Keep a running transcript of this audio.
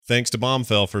Thanks to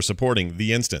Bombfell for supporting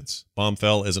The Instance.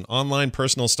 Bombfell is an online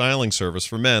personal styling service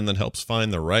for men that helps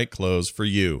find the right clothes for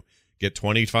you. Get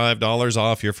 $25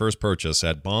 off your first purchase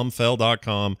at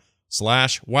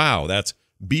bombfell.com/wow. That's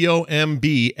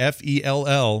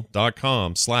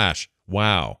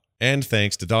BOMBFELL.com/wow. And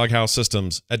thanks to Doghouse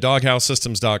Systems at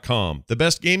doghousesystems.com. The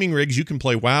best gaming rigs you can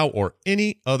play WoW or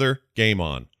any other game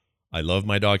on. I love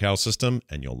my Doghouse system,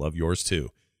 and you'll love yours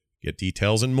too. Get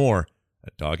details and more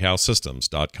at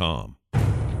doghousesystems.com.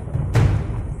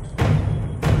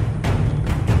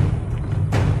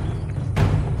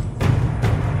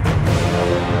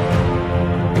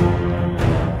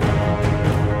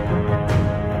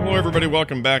 Hello, everybody.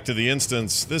 Welcome back to The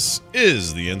Instance. This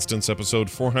is The Instance,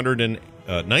 episode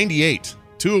 498.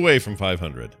 2 away from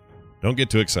 500. Don't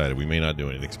get too excited. We may not do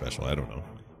anything special. I don't know.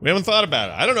 We haven't thought about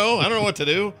it. I don't know. I don't know what to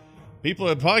do. People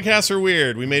at podcasts are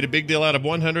weird. We made a big deal out of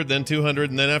 100, then 200,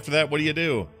 and then after that, what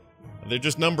do? They're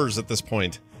just numbers at this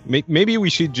point. Maybe we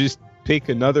should just pick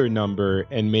another number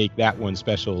and make that one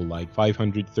special, like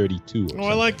 532 or something.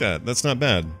 I like that. That's not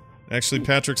bad. Actually,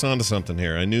 Patrick's onto something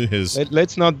here. I knew his...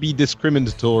 Let's not be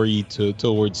discriminatory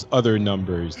towards other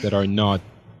numbers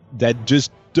that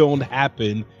just don't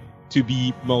happen to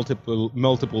be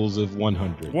multiples of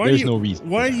 100. There's no reason.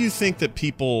 Why do you think that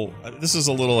people... This is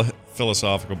a little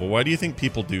philosophical, but why do you think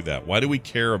people do that? Why do we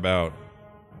care about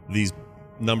these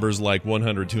numbers like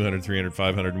 100, 200, 300,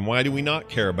 500, and why do we not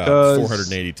care about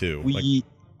 482?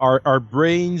 Our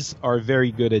brains are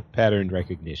very good at pattern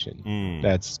recognition.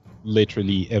 That's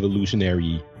literally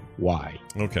evolutionary why.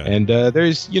 Okay. And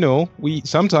there's,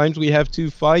 sometimes we have to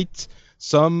fight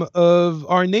some of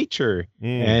our nature,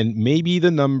 and maybe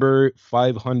the number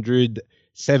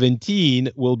 517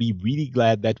 will be really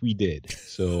glad that we did.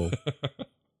 So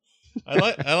I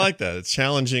like that. It's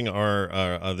challenging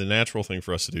our the natural thing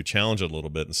for us to do. Challenge it a little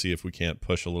bit and see if we can't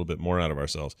push a little bit more out of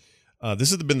ourselves.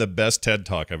 This has been the best TED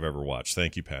Talk I've ever watched.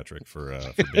 Thank you, Patrick, for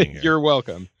being here. You're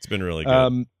welcome. It's been really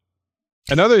good.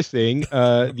 Another thing,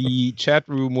 the chat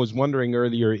room was wondering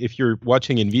earlier, if you're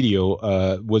watching in video,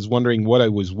 was wondering what I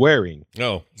was wearing.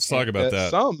 Oh, let's talk about that.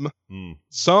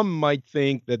 Some might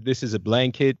think that this is a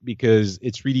blanket because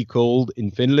it's really cold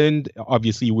in Finland.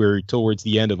 Obviously, we're towards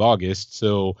the end of August,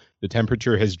 so the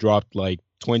temperature has dropped like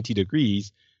 20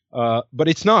 degrees. But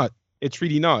it's not. It's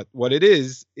really not. What it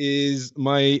is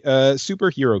my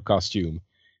superhero costume.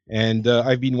 And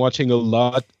I've been watching a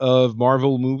lot of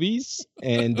Marvel movies,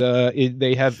 and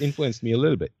they have influenced me a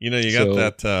little bit. You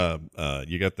got that.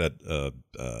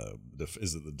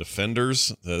 Is it the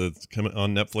Defenders that's coming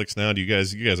on Netflix now? Do you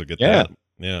guys will get that?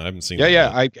 Yeah, I haven't seen.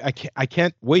 Yeah. I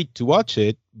can't wait to watch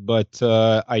it, but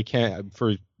I can't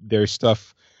for their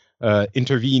stuff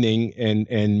intervening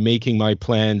and making my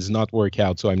plans not work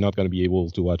out. So I'm not going to be able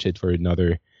to watch it for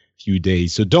another few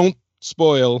days. So don't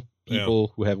spoil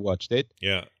people who have watched it.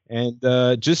 Yeah. And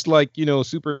just like,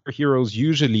 superheroes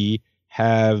usually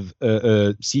have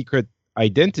a secret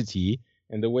identity,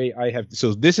 and the way I have...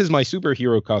 So this is my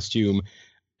superhero costume,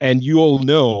 and you all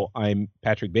know I'm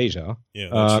Patrick Beja.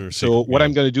 Yeah, so what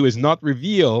I'm going to do is not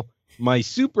reveal my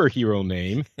superhero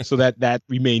name so that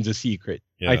remains a secret.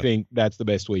 Yeah. I think that's the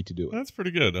best way to do it. That's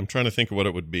pretty good. I'm trying to think of what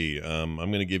it would be. I'm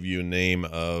going to give you a name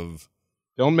of...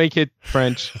 Don't make it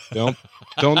French. Don't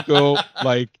go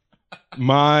like...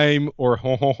 mime or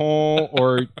ho ho ho,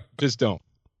 or just don't.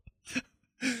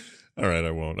 All right,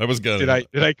 I won't. I was gonna.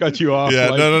 Did I cut you off?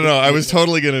 Yeah, no. I was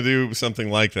totally gonna do something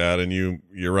like that, and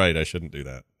you're right. I shouldn't do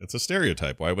that. It's a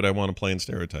stereotype. Why would I want to play in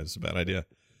stereotypes? It's a bad idea.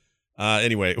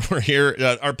 Anyway, we're here.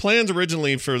 Our plans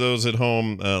originally for those at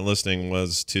home listening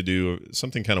was to do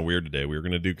something kind of weird today. We were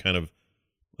going to do kind of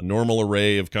a normal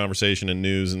array of conversation and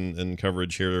news and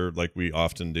coverage here like we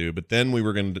often do, but then we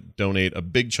were going to donate a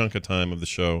big chunk of time of the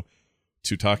show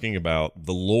to talking about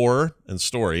the lore and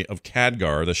story of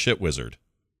Khadgar, the shit wizard.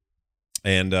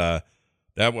 And I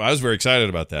was very excited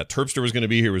about that. Terpster was going to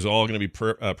be here. He was all going to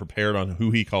be prepared on who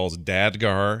he calls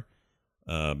Dadgar,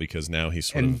 because now he's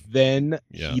sort of... And then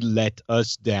he let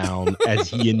us down, as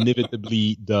he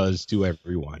inevitably does to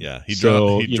everyone. Yeah,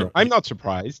 I'm not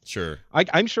surprised. Sure.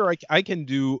 I'm sure I can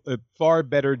do a far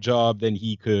better job than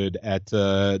he could at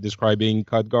describing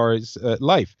Khadgar's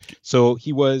life. So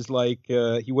he was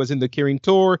he was in the Kirin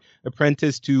Tor,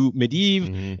 apprentice to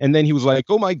Medivh, and then he was like,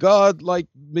 oh my god, like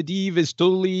Medivh is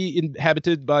totally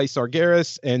inhabited by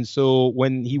Sargeras, and so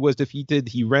when he was defeated,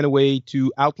 he ran away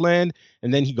to Outland,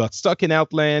 and then he got stuck in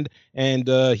Outland, and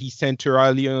he sent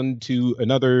Turalion to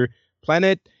another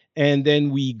planet, and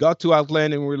then we got to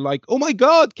Outland, and we're like, oh my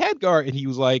god, Khadgar, and he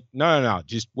was like, no,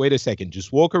 just wait a second,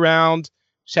 just walk around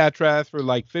Shatrath for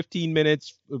like 15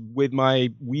 minutes with my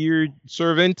weird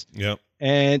servant,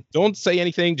 and don't say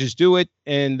anything, just do it.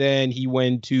 And then he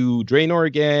went to Draenor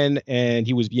again, and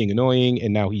he was being annoying,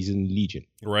 and now he's in Legion.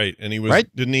 Right, and he was.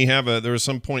 Right? Didn't he have there was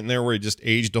some point in there where he just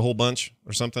aged a whole bunch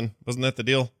or something? Wasn't that the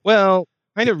deal? Well,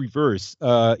 kind of reverse.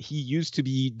 He used to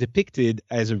be depicted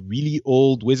as a really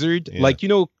old wizard, like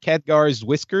Khadgar's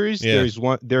whiskers. Yeah.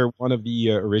 They're one of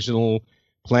the original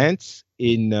plants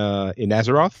in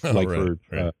Azeroth,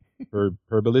 for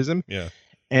herbalism. Yeah.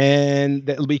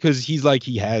 And because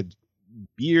he had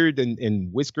beard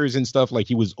and whiskers and stuff, like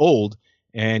he was old,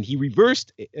 and he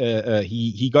reversed.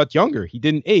 He got younger. He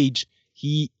didn't age.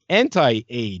 He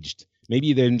anti-aged.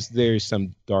 Maybe there's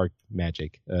some dark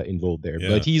magic involved there,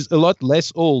 but he's a lot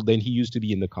less old than he used to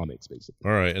be in the comics, basically.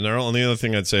 All right, and the only other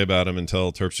thing I'd say about him,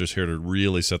 until Terpster's here to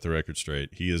really set the record straight,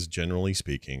 he is generally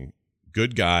speaking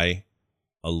good guy,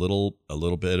 a little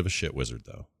bit of a shit wizard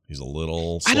though. He's a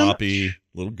little sloppy, a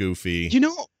little goofy.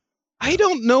 I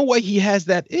don't know why he has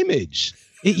that image.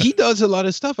 He does a lot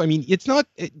of stuff. I mean, it's not,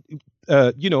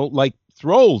 like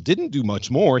Thrall didn't do much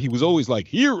more. He was always like,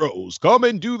 heroes, come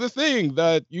and do the thing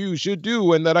that you should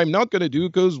do and that I'm not going to do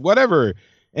because whatever.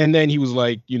 And then he was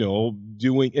like,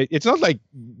 doing, it's not like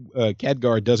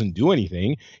Khadgar doesn't do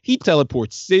anything. He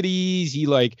teleports cities. He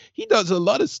does a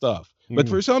lot of stuff. But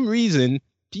for some reason,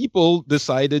 people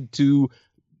decided to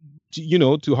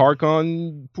hark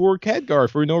on poor Khadgar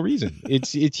for no reason.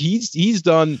 He's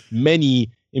done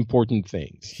many important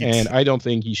things, and I don't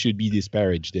think he should be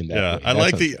disparaged in that way. I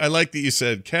like that you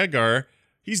said Khadgar.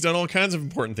 He's done all kinds of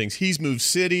important things. He's moved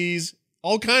cities,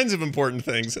 all kinds of important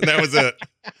things, and that was it.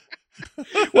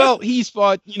 Well, he's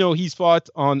fought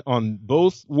on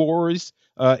both wars.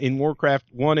 In Warcraft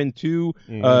 1 and 2,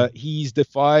 he's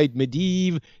defied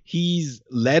Medivh. He's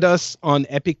led us on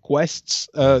epic quests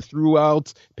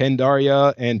throughout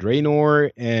Pandaria and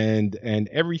Draenor and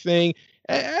everything.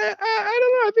 I don't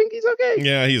know. I think he's okay.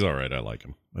 Yeah, he's all right. I like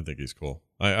him. I think he's cool.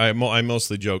 I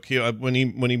mostly joke. When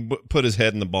he put his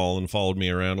head in the ball and followed me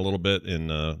around a little bit in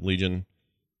Legion,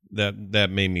 that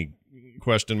made me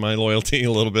question my loyalty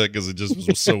a little bit because it just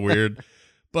was so weird.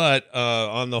 But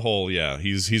on the whole, yeah,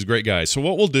 he's a great guy. So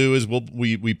what we'll do is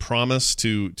we promise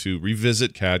to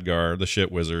revisit Khadgar, the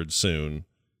shit wizard, soon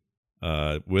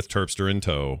with Terpster in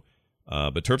tow.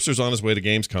 But Terpster's on his way to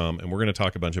Gamescom, and we're going to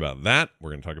talk a bunch about that.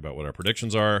 We're going to talk about what our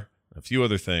predictions are, a few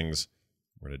other things.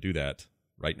 We're going to do that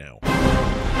right now.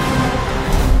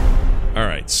 All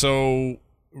right, so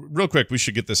real quick, we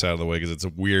should get this out of the way because it's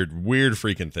a weird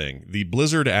freaking thing. The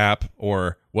Blizzard app,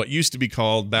 or what used to be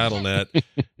called BattleNet,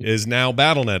 is now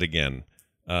BattleNet again.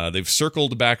 They've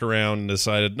circled back around and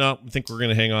decided, no, I think we're going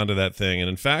to hang on to that thing. And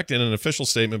in fact, in an official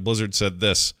statement, Blizzard said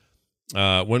this.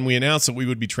 When we announced that we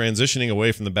would be transitioning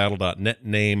away from the Battle.net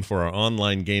name for our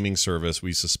online gaming service,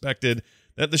 we suspected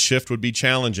that the shift would be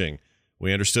challenging.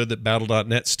 We understood that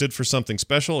Battle.net stood for something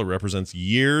special. It represents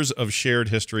years of shared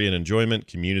history and enjoyment,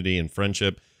 community, and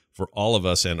friendship for all of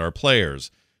us and our players.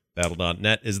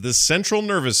 Battle.net is the central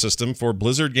nervous system for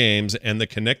Blizzard games and the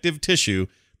connective tissue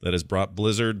that has brought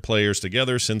Blizzard players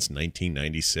together since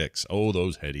 1996. Oh,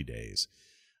 those heady days.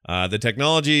 The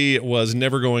technology was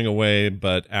never going away,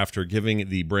 but after giving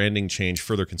the branding change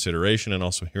further consideration and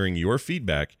also hearing your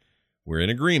feedback, we're in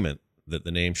agreement that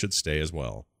the name should stay as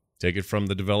well. Take it from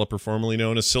the developer formerly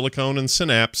known as Silicon and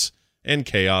Synapse and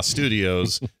Chaos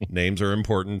Studios. Names are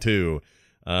important too.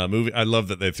 I love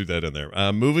that they threw that in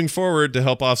there. Moving forward, to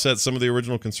help offset some of the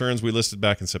original concerns we listed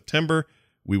back in September,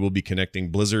 we will be connecting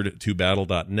Blizzard to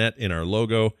Battle.net in our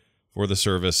logo for the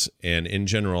service, and in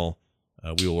general,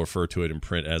 we will refer to it in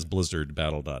print as Blizzard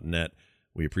Battle.net.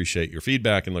 We appreciate your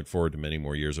feedback and look forward to many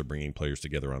more years of bringing players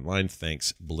together online.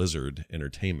 Thanks, Blizzard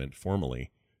Entertainment,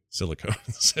 formerly Silicon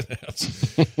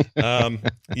Synapse.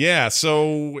 Yeah,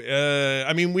 so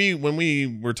when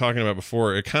we were talking about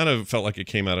before, it kind of felt like it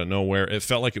came out of nowhere. It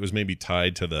felt like it was maybe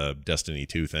tied to the Destiny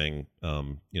 2 thing,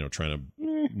 trying to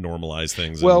normalize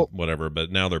things and whatever, but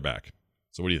now they're back.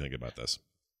 So what do you think about this?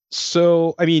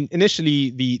 So, I mean, initially,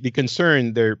 the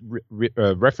concern they're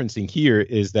referencing here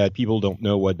is that people don't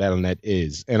know what Battle.net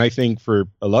is. And I think for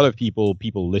a lot of people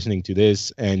listening to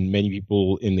this and many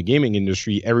people in the gaming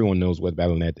industry, everyone knows what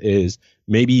Battle.net is.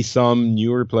 Maybe some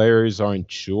newer players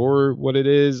aren't sure what it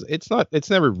is. It's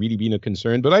never really been a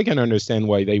concern, but I can understand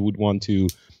why they would want to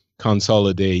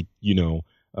consolidate,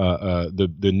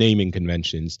 the naming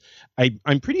conventions.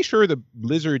 I'm pretty sure the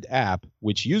Blizzard app,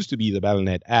 which used to be the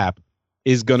Battle.net app,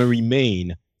 is going to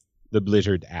remain the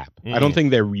Blizzard app. I don't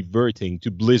think they're reverting to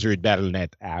Blizzard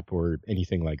Battle.net app or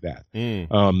anything like that.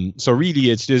 So really,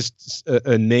 it's just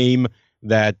a name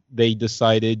that they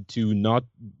decided to not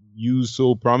use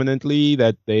so prominently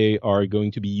that they are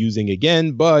going to be using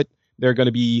again, but they're going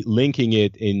to be linking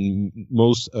it in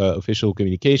most official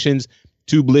communications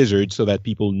to Blizzard so that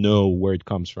people know where it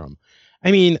comes from.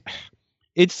 I mean,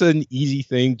 it's an easy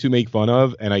thing to make fun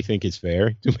of, and I think it's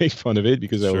fair to make fun of it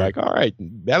because they're like, all right,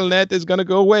 Battle.net is going to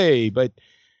go away.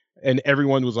 And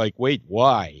everyone was like, wait,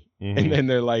 why? Mm-hmm. And then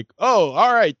they're like, oh,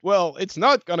 all right, well, it's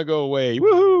not going to go away.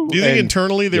 Woohoo! Do you think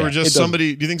internally they were just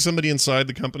somebody, do you think somebody inside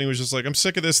the company was just like, I'm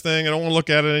sick of this thing. I don't want to look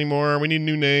at it anymore. We need a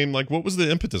new name. Like, what was the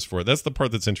impetus for it? That's the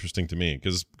part that's interesting to me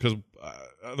because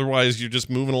otherwise you're just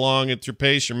moving along at your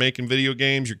pace. You're making video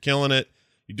games. You're killing it.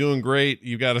 You're doing great.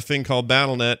 You got a thing called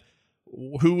Battle.net.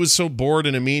 Who was so bored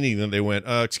in a meeting that they went,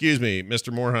 excuse me,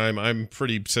 Mr. Morheim, I'm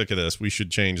pretty sick of this. We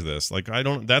should change this. Like,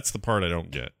 that's the part I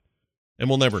don't get. And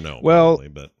we'll never know. Well, probably,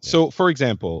 but, yeah. So for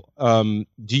example,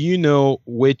 do you know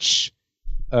which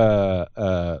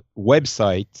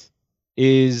website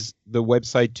is the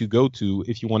website to go to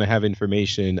if you want to have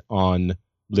information on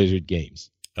Blizzard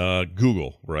games?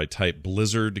 Google, where I type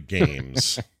Blizzard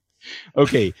games.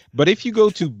 Okay, but if you go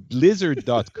to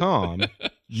blizzard.com,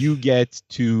 you get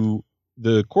to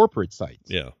the corporate site.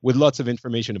 Yeah. With lots of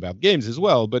information about games as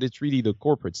well, but it's really the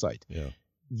corporate site. Yeah.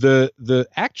 The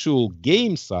actual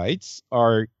game sites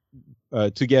are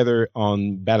together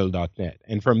on battle.net.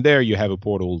 And from there, you have a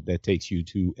portal that takes you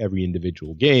to every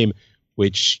individual game,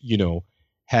 which,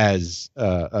 has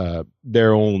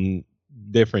their own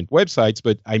different websites,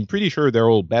 but I'm pretty sure they're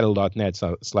all battle.net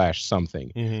 /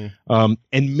 something. Mm-hmm.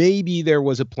 And maybe there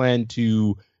was a plan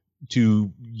to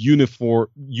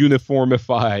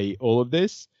uniformify all of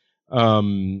this.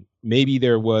 Maybe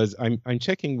there was. I'm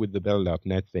checking with the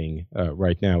battle.net thing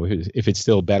right now if it's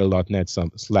still battle.net /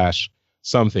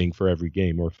 something for every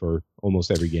game or for almost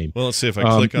every game. Well, let's see if I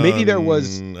click on. Maybe there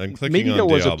was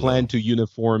Diablo. A plan to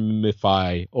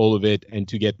uniformify all of it and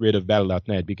to get rid of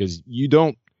battle.net because you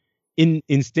don't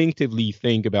instinctively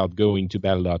think about going to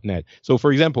battle.net. So,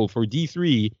 for example, for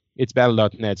D3, it's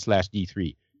battle.net /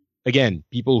 D3. Again,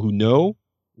 people who know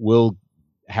will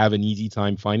have an easy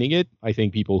time finding it. I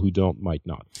think people who don't might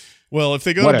not. Well, if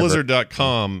they go to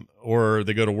blizzard.com or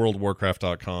they go to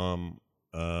worldwarcraft.com,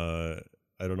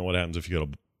 I don't know what happens if you go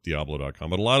to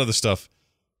diablo.com, but a lot of the stuff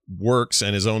works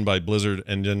and is owned by Blizzard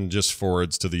and then just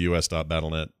forwards to the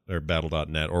us.battle.net or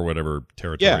battle.net or whatever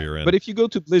territory you're in. But if you go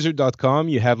to blizzard.com,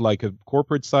 you have like a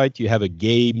corporate site, you have a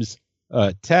games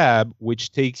tab,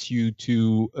 which takes you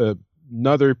to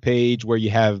another page where you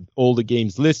have all the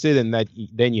games listed, and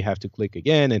then you have to click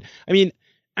again. And I mean,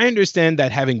 I understand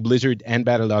that having Blizzard and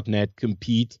battle.net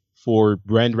compete for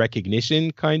brand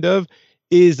recognition kind of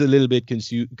is a little bit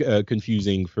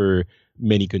confusing for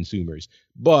many consumers,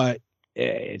 but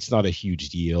it's not a huge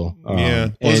deal.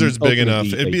 Blizzard's big enough.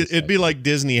 It'd be like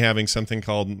Disney having something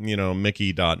called,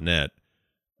 Mickey.net.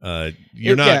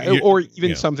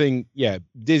 Something,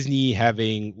 Disney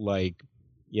having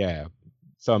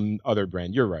some other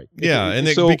brand. You're right.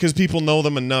 Because people know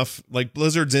them enough. Like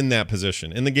Blizzard's in that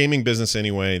position in the gaming business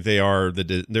anyway. They are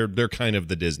they're kind of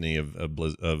the Disney of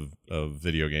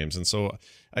video games, and so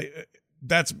I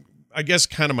guess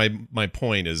kind of my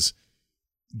point is,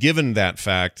 given that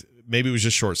fact, maybe it was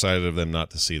just short-sighted of them not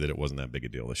to see that it wasn't that big a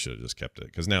deal. They should have just kept it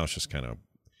because now it's just kind of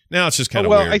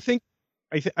weird.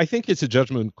 I think it's a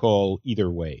judgment call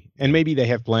either way, and maybe they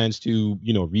have plans to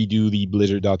redo the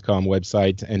Blizzard.com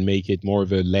website and make it more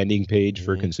of a landing page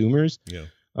for consumers. Yeah.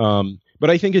 But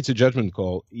I think it's a judgment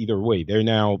call either way. They're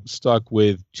now stuck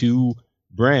with two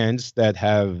brands that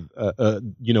have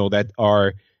that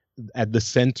are at the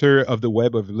center of the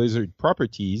web of Blizzard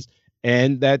properties,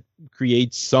 and that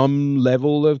creates some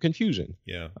level of confusion.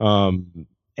 Yeah.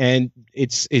 And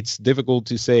it's difficult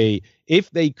to say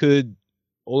if they could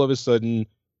all of a sudden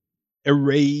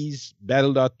erase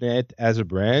battle.net as a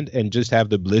brand and just have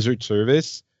the Blizzard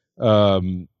service.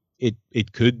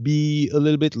 It could be a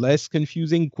little bit less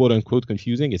confusing, quote unquote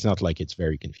confusing. It's not like it's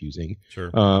very confusing, sure.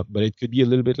 But it could be a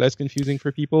little bit less confusing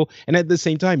for people. And at the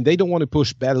same time, they don't want to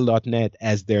push battle.net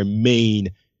as their main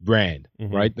brand,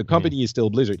 right? The company is still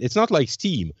Blizzard. It's not like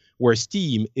Steam, where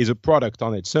Steam is a product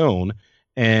on its own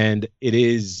and it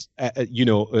is,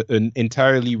 an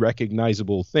entirely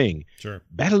recognizable thing. Sure.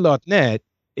 Battle.net,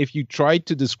 if you try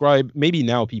to describe, maybe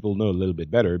now people know a little bit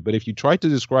better, but if you try to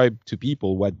describe to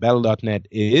people what Battle.net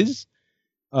is,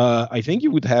 I think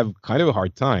you would have kind of a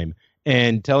hard time.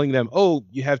 And telling them, oh,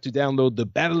 you have to download the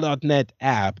Battle.net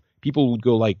app, people would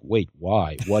go like, wait,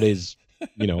 why? What is,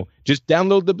 just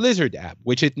download the Blizzard app,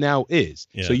 which it now is.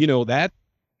 Yeah. So,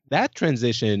 that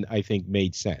transition, I think,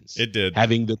 made sense. It did.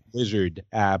 Having the Blizzard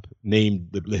app named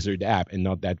the Blizzard app and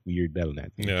not that weird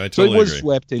Battle.net thing. Yeah, I totally So it was agree.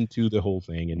 swept into the whole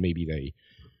thing, and maybe they,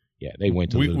 Yeah, they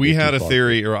went we had a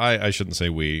theory, or I shouldn't say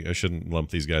we. I shouldn't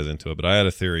lump these guys into it, but I had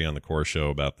a theory on the core show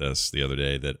about this the other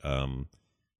day that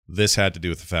this had to do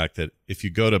with the fact that if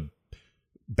you go to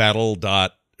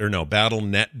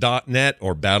battlenet.net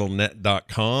or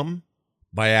battlenet.com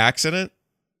by accident,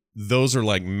 those are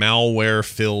like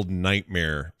malware-filled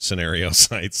nightmare scenario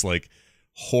sites, like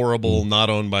horrible, not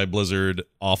owned by Blizzard,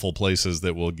 awful places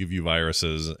that will give you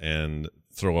viruses and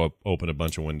open a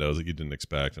bunch of windows that you didn't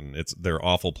expect, and they're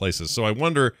awful places. So I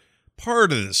wonder,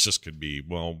 part of this just could be,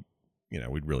 well,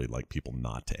 we'd really like people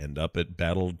not to end up at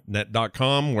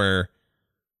battlenet.com where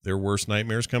their worst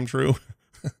nightmares come true.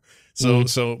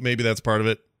 So maybe that's part of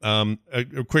it. A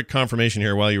quick confirmation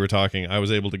here while you were talking, I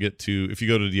was able to get to, if you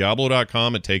go to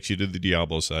Diablo.com, it takes you to the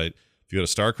Diablo site. If you go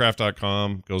to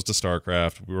StarCraft.com, goes to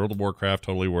StarCraft. World of Warcraft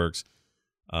totally works.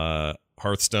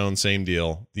 Hearthstone, same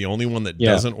deal. The only one that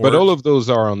doesn't work. But all of those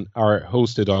are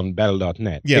hosted on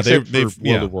Battle.net. Yeah, except for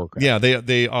World of Warcraft. Yeah,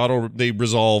 they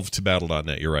resolve to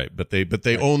Battle.net. You're right, but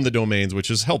they own the domains,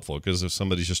 which is helpful because if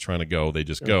somebody's just trying to go, they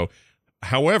just go.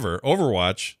 However,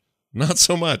 Overwatch, not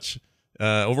so much.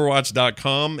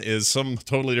 Overwatch.com is some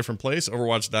totally different place.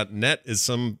 Overwatch.net is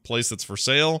some place that's for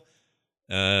sale.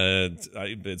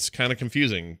 It's kind of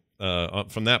confusing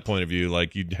from that point of view.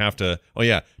 Like you'd have to,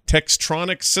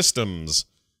 Textronic Systems,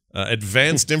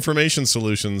 Advanced Information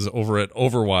Solutions over at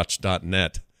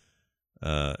Overwatch.net,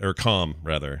 or com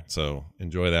rather. So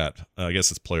enjoy that. I guess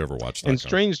it's playoverwatch.com. And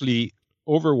strangely,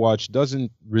 Overwatch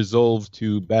doesn't resolve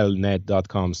to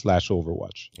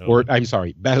battlenet.com/Overwatch. Or I'm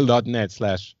sorry,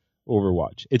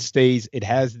 battle.net/Overwatch. It stays. It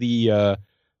has the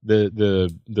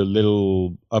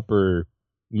little upper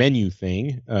menu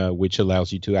thing, which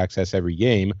allows you to access every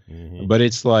game, but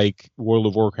it's like World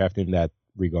of Warcraft in that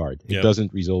regard. It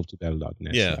doesn't resolve to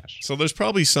battle.net. Yeah. So there's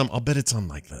probably some. I'll bet it's on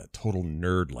like the total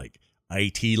nerd, like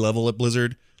IT level at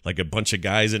Blizzard. Like a bunch of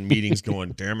guys in meetings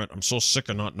going, "Damn it, I'm so sick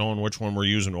of not knowing which one we're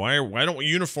using. Why don't we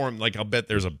uniform?" Like I'll bet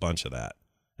there's a bunch of that.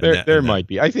 There might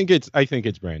be. I think it's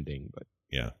branding, but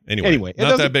yeah. Anyway,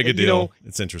 not that big a deal.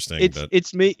 It's interesting.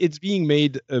 It's being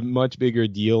made a much bigger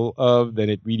deal of than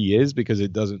it really is because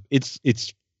it doesn't.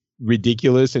 It's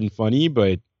ridiculous and funny,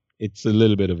 but it's a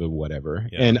little bit of a whatever.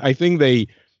 Yeah. And I think they,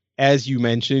 as you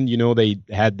mentioned, they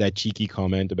had that cheeky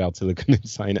comment about Silicon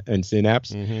and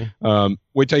Synapse,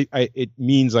 which it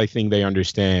means I think they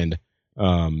understand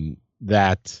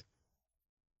that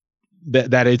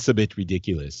it's a bit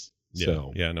ridiculous. Yeah,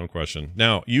 so. Yeah, no question.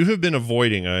 Now, you have been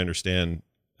avoiding, I understand,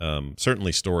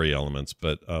 certainly story elements,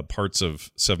 but parts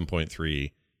of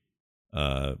 7.3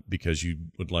 because you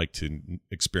would like to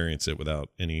experience it without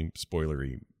any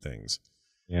spoilery things.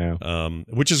 Yeah.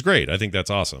 Which is great. I think that's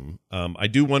awesome. I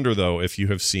do wonder, though, if you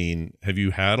have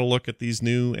you had a look at these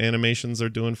new animations they're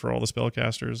doing for all the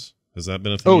spellcasters? Has that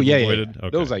been a thing you've avoided? Yeah.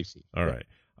 Okay. Those I've seen. All right.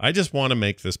 I just want to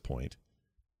make this point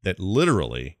that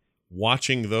literally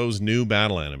watching those new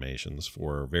battle animations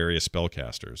for various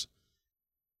spellcasters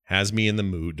has me in the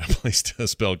mood to play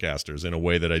spellcasters in a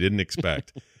way that I didn't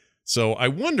expect. So I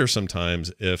wonder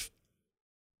sometimes if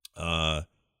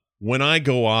when I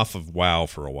go off of WoW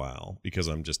for a while because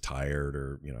I'm just tired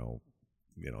or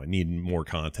I need more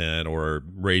content or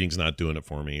rating's not doing it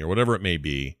for me or whatever it may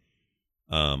be,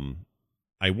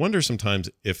 I wonder sometimes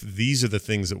if these are the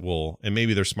things that will, and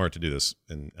maybe they're smart to do this,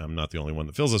 and I'm not the only one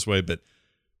that feels this way, but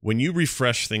when you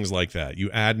refresh things like that, you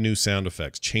add new sound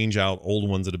effects, change out old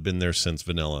ones that have been there since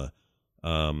vanilla,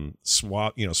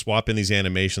 swap in these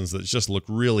animations that just look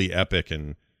really epic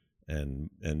and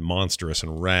monstrous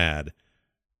and rad.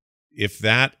 If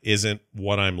that isn't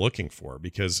what I'm looking for,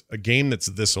 because a game that's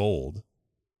this old,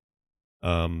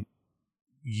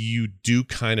 you do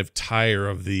kind of tire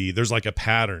of there's like a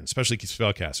pattern, especially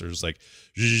spellcasters, like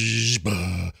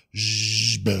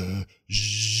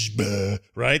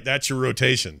right? That's your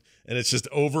rotation. And it's just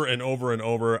over and over and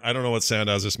over. I don't know what sound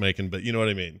I was just making, but you know what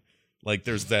I mean? Like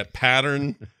there's that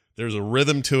pattern, there's a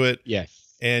rhythm to it.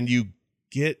 Yes. And you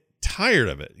get tired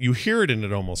of it. You hear it and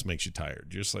it almost makes you tired.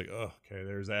 You're just like, oh, okay,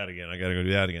 there's that again. I got to go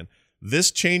do that again.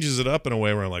 This changes it up in a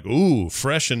way where I'm like, ooh,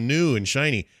 fresh and new and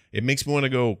shiny. It makes me want to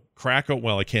go crack open.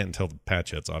 Well, I can't until the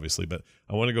patch hits, obviously, but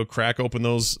I want to go crack open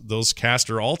those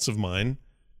caster alts of mine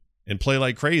and play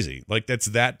like crazy. Like that's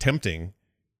that tempting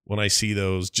when I see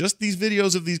just these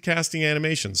videos of these casting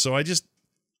animations. So I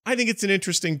think it's an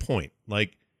interesting point.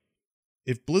 Like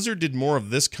if Blizzard did more of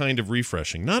this kind of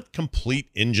refreshing, not complete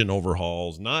engine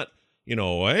overhauls, not,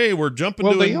 hey, we're jumping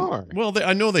to it. Well, they are. Well,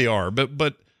 I know they are, but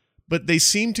they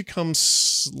seem to come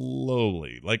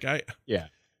slowly. Like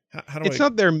it's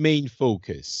not their main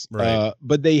focus, right?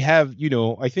 But they have,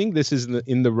 I think this is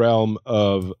in the realm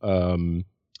of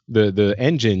the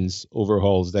engines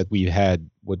overhauls that we had.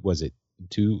 What was it?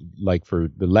 For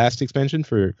the last expansion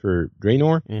for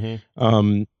Draenor.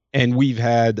 Mm-hmm. And we've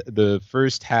had the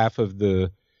first half of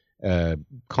the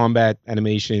combat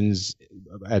animations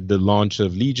at the launch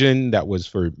of Legion. That was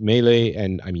for melee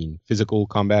and physical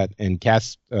combat, and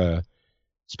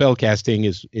spell casting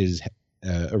is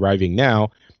arriving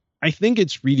now. I think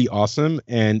it's really awesome,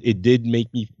 and it did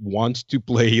make me want to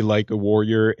play like a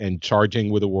warrior, and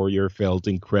charging with a warrior felt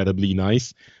incredibly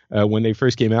nice when they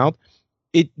first came out.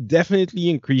 It definitely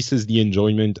increases the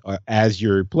enjoyment as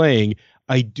you're playing.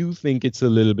 I do think it's a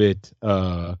little bit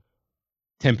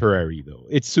temporary, though.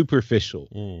 It's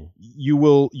superficial. You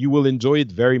will enjoy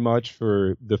it very much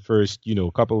for the first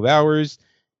couple of hours,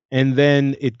 and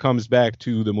then it comes back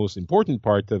to the most important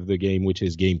part of the game, which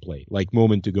is gameplay, like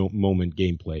moment to moment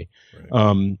gameplay.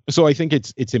 Right. So I think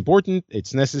it's important,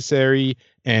 it's necessary,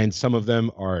 and some of them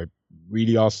are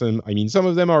really awesome. Some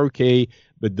of them are okay,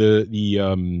 but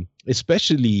the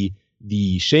especially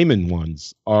the shaman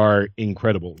ones are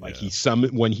incredible. Like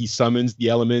when he summons the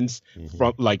elements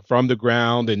from the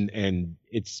ground, and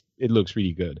it looks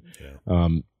really good. Yeah.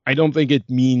 I don't think it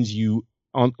means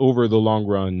over the long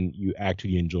run you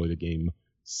actually enjoy the game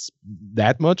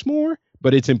that much more,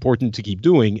 but it's important to keep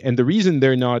doing. And the reason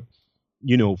they're not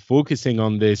focusing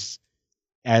on this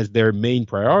as their main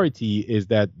priority is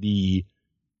that the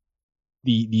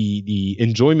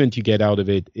enjoyment you get out of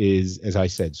it is, as I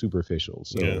said, superficial.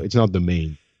 So it's not the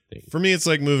main thing. For me, it's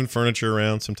like moving furniture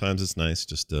around. Sometimes it's nice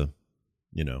just to,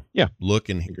 look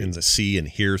and see and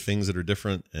hear things that are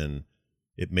different, and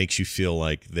it makes you feel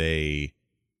like they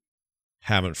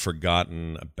haven't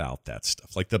forgotten about that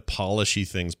stuff. Like the polishy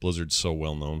things Blizzard's so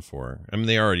well known for.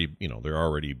 They've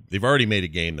already made a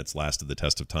game that's lasted the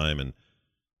test of time, and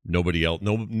nobody else,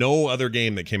 no other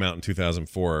game that came out in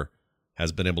 2004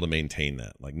 has been able to maintain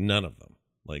that. Like none of them.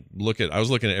 Like I was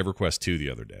looking at EverQuest 2 the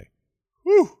other day.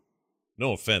 Whew.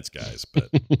 No offense, guys, but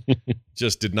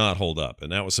just did not hold up.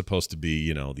 And that was supposed to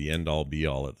be, the end all be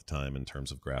all at the time in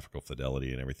terms of graphical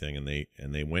fidelity and everything. And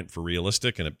they went for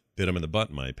realistic, and it bit them in the butt,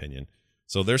 in my opinion.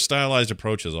 So their stylized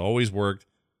approach has always worked,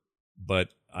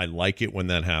 but I like it when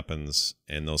that happens,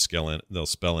 and those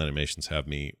spell animations have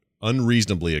me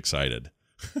unreasonably excited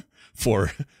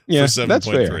for 7.3. That's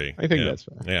fair. I think that's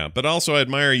fair. Yeah, but also I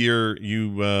admire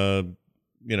you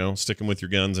sticking with your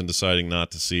guns and deciding not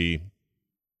to see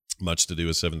much to do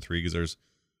with 7.3, because there's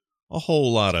a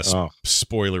whole lot of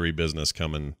spoilery business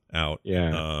coming out.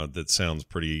 That sounds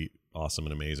pretty awesome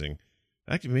and amazing.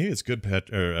 Actually, maybe it's good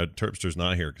Terpster's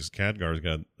not here, because Khadgar's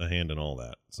got a hand in all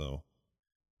that. So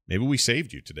maybe we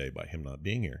saved you today by him not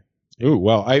being here. Oh,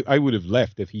 well, I would have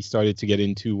left if he started to get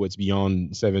into what's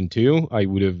beyond 7.2. I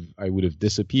would have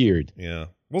disappeared. Yeah.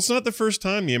 Well, it's not the first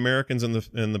time the Americans and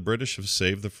the British have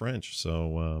saved the French.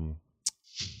 So,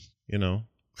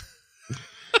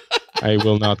 I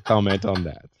will not comment on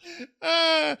that.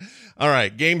 All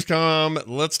right, Gamescom.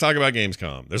 Let's talk about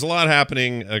Gamescom. There's a lot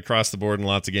happening across the board in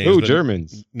lots of games. Oh,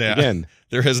 Germans. Yeah, again.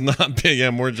 There has not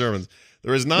been, more Germans.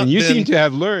 There has not and you been... seem to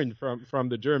have learned from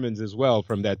the Germans as well,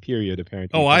 from that period,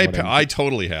 apparently. Oh, I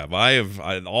totally have.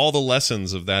 All the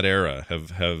lessons of that era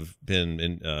have been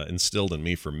instilled in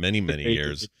me for many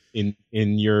years. In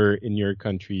your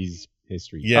country's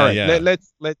history. Yeah, all right, yeah.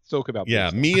 Let's talk about this. Yeah,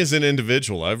 me as an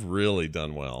individual, I've really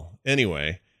done well.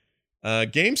 Anyway,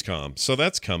 Gamescom. So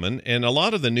that's coming, and a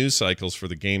lot of the news cycles for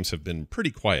the games have been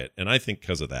pretty quiet, and I think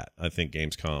because of that, I think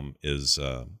Gamescom is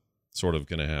sort of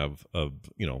going to have a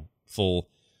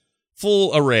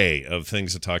full array of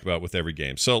things to talk about with every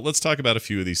game. So let's talk about a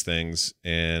few of these things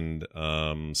and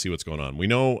see what's going on. We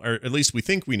know, or at least we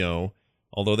think we know,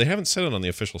 although they haven't said it on the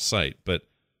official site, but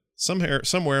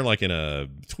somewhere like in a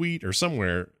tweet or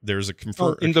somewhere, there's a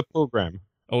in the program.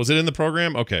 Oh, is it in the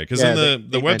program? Okay, because in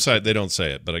the website they don't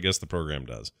say it, but I guess the program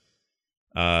does.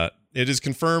 It is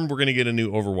confirmed we're going to get a new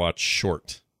Overwatch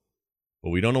short,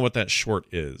 but we don't know what that short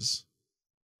is.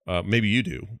 Maybe you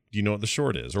do. Do you know what the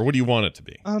short is, or what do you want it to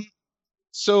be?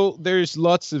 So there's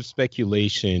lots of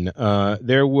speculation.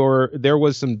 There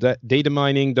was some data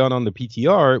mining done on the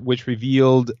PTR, which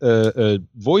revealed a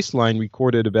voice line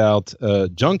recorded about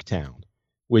Junktown,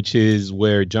 which is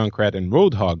where Junkrat and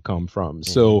Roadhog come from.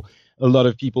 Mm-hmm. So a lot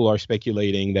of people are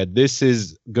speculating that this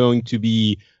is going to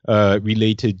be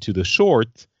related to the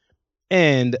short,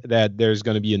 and that there's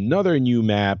going to be another new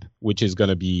map, which is going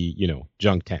to be,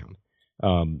 Junktown.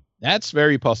 That's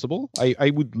very possible. I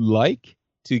would like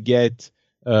to get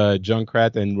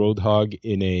Junkrat and Roadhog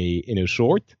in a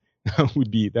short.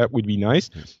 That would be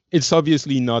nice. It's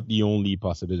obviously not the only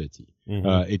possibility.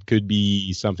 Mm-hmm. It could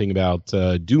be something about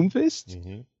Doomfist.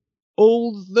 Mm-hmm.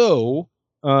 Although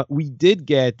we did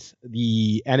get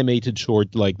the animated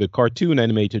short, like the cartoon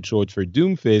animated short for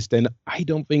Doomfist, and I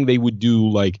don't think they would do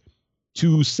like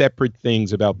two separate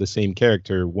things about the same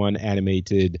character, one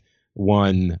animated,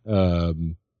 one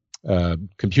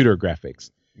computer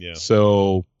graphics. Yeah.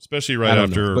 So especially right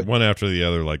after one after the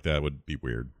other like that would be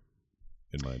weird,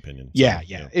 in my opinion. So, yeah.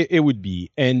 It would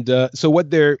be. And so what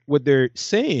they're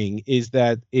saying is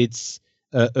that it's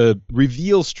a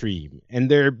reveal stream,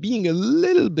 and they're being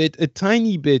a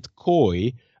tiny bit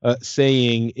coy,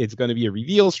 saying it's going to be a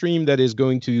reveal stream that is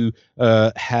going to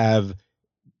have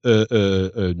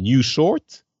a new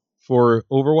short for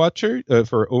Overwatch,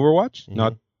 Mm-hmm.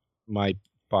 not my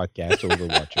podcast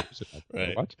Overwatchers.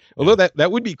 Right. Overwatch. Although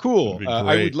that would be cool. Be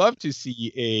I would love to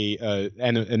see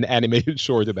an animated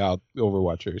short about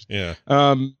Overwatchers. Yeah.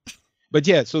 But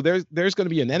yeah, so there's going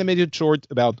to be an animated short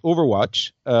about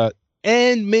Overwatch,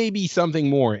 and maybe something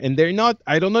more. And they're not.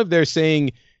 I don't know if they're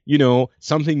saying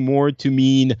something more to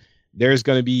mean there's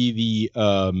going to be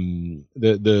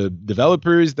the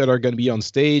developers that are going to be on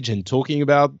stage and talking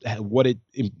about what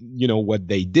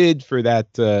they did for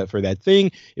that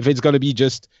thing. If it's going to be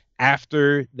just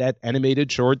after that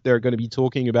animated short, they're going to be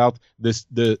talking about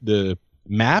the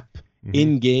map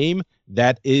in game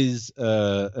that is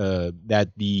that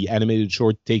the animated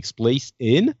short takes place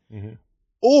in,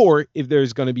 or if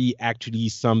there's going to be actually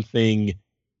something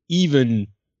even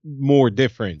more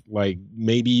different, like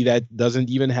maybe that doesn't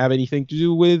even have anything to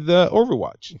do with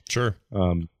Overwatch. Sure.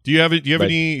 Do you have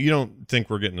any? You don't think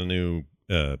we're getting a new?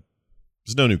 There's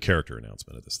no new character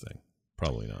announcement of this thing.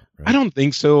 Probably not. Right? I don't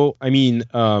think so. I mean,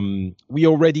 we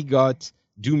already got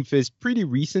Doomfist pretty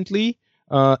recently,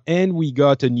 and we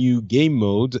got a new game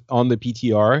mode on the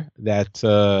PTR. That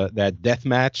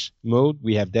deathmatch mode.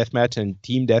 We have deathmatch and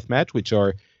team deathmatch, which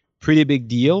are pretty big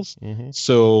deals.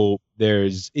 So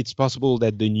it's possible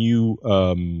that the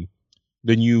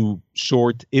new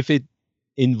short, if it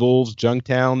involves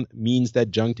Junktown, means that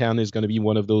Junktown is going to be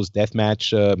one of those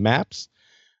deathmatch maps.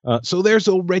 So there's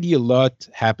already a lot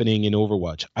happening in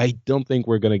Overwatch. I don't think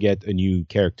we're going to get a new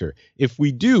character. If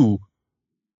we do,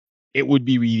 it would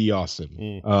be really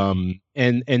awesome.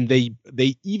 And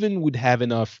they even would have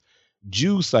enough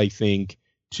juice, I think,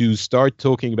 to start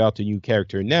talking about the new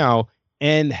character now,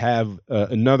 and have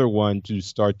another one to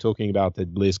start talking about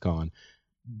at BlizzCon.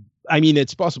 I mean,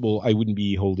 it's possible. I wouldn't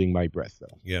be holding my breath,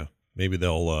 though. Yeah, maybe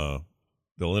they'll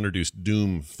introduce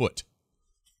Doomfoot.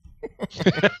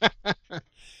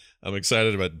 I'm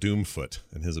excited about Doomfoot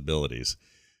and his abilities.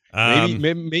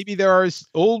 Maybe there are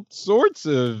all sorts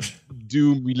of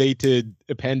Doom-related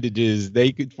appendages.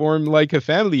 They could form like a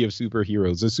family of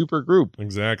superheroes, a super group.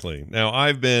 Exactly. Now,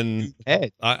 I've been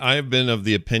of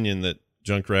the opinion that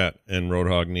Junkrat and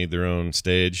Roadhog need their own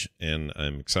stage, and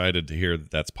I'm excited to hear that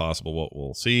that's possible. What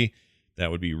we'll see, that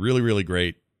would be really, really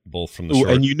great, both from the short.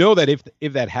 And that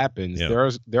if that happens, there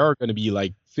are going to be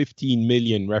like 15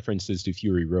 million references to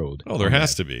Fury Road. Oh, there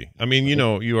has to be. I mean,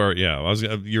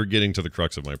 you're getting to the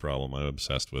crux of my problem. I'm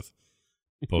obsessed with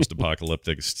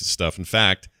post-apocalyptic stuff. In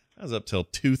fact, I was up till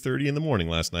 2:30 in the morning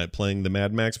last night playing the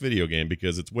Mad Max video game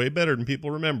because it's way better than people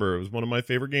remember. It was one of my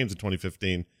favorite games of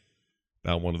 2015.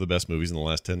 About one of the best movies in the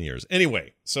last 10 years.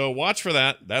 Anyway, so watch for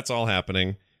that. That's all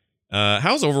happening.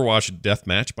 How's Overwatch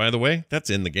Deathmatch, by the way?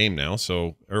 That's in the game now,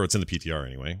 or it's in the PTR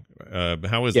anyway.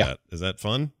 How is that? Is that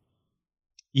fun?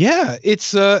 Yeah,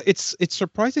 it's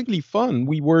surprisingly fun.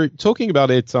 We were talking about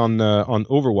it on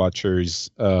Overwatchers,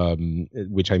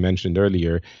 which I mentioned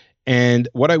earlier, and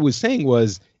what I was saying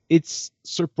was it's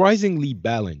surprisingly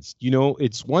balanced.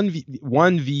 It's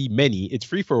 1v many. It's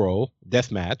free for all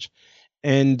deathmatch.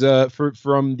 And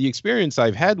from the experience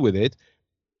I've had with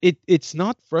it's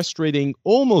not frustrating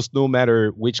almost no matter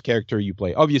which character you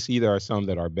play. Obviously, there are some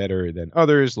that are better than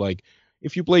others. Like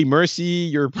if you play Mercy,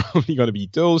 you're probably going to be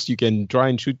toast. You can try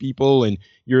and shoot people and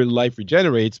your life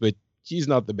regenerates, but she's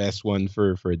not the best one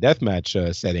for a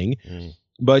deathmatch setting.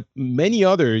 But many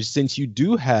others, since you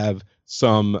do have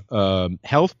some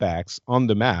health packs on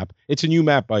the map. It's a new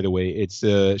map, by the way. It's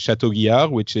Chateau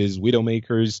Guillard, which is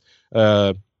Widowmaker's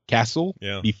castle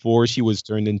before she was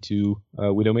turned into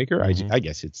Widowmaker. I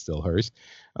guess it's still hers.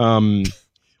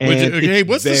 Hey,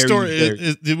 what's the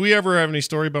story? Did we ever have any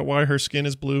story about why her skin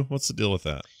is blue? What's the deal with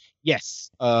that?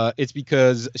 Yes, it's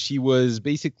because she was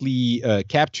basically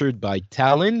captured by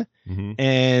Talon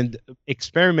and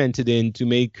experimented in to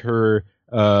make her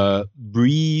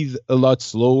breathe a lot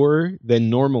slower than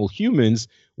normal humans,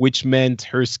 which meant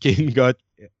her skin got,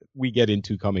 we get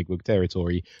into comic book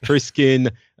territory, her skin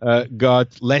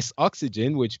got less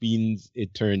oxygen, which means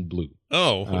it turned blue.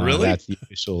 Oh, really? That's the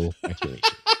official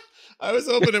explanation. I was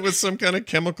hoping it was some kind of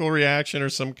chemical reaction or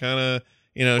some kind of,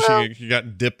 You know, she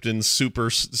got dipped in super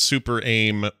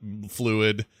aim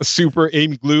fluid. Super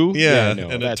aim glue. Yeah, no,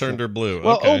 and it turned her blue.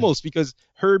 Well, okay. almost, because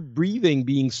her breathing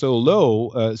being so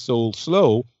low, so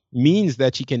slow, means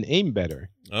that she can aim better.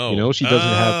 Oh, you know, she doesn't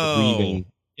have the breathing.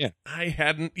 Yeah, I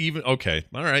hadn't even. Okay,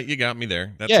 all right, you got me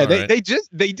there. That's yeah. all right.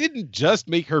 They didn't just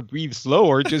make her breathe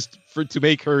slower just to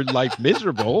make her life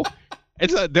miserable.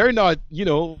 They're not,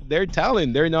 their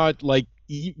talent. They're not like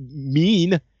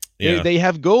mean. Yeah. They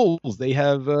have goals. They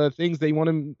have things they want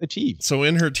to achieve. So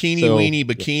in her teeny weeny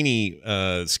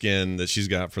bikini skin that she's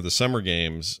got for the summer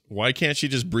games, why can't she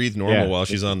just breathe normal while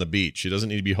she's on the beach? She doesn't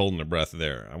need to be holding her breath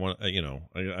there.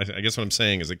 I guess what I'm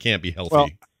saying is it can't be healthy. Well,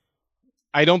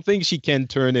 I don't think she can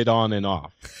turn it on and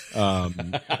off.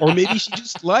 Or maybe she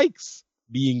just likes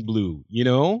being blue,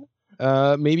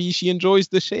 maybe she enjoys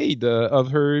the shade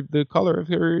of the color of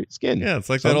her skin. Yeah, it's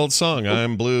like that old song,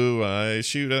 I'm blue, I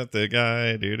shoot at the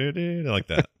guy, like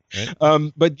that. Right?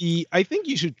 But I think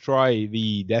you should try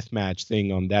the deathmatch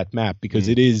thing on that map, because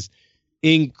it is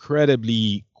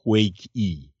incredibly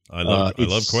Quake-y. I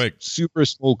love Quake. Super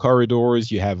small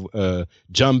corridors. You have a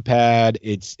jump pad.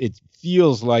 It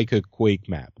feels like a Quake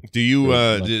map. Do you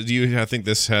think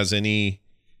this has any?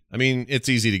 I mean, it's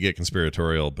easy to get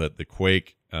conspiratorial, but the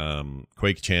Quake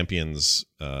Champions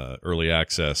early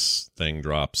access thing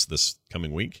drops this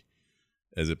coming week.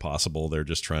 Is it possible they're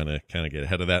just trying to kind of get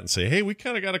ahead of that and say, hey, we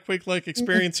kind of got a Quake-like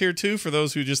experience here too for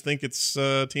those who just think it's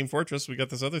Team Fortress. We got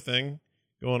this other thing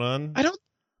going on. I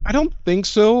don't think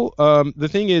so. The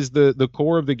thing is, the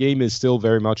core of the game is still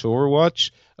very much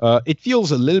Overwatch. It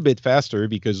feels a little bit faster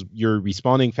because you're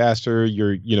respawning faster.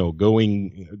 You're,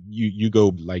 going, you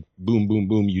go like boom, boom,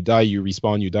 boom. You die, you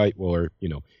respawn, you die. Or,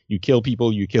 you kill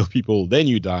people, then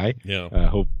you die. Yeah.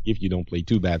 Hope if you don't play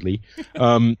too badly.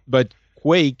 But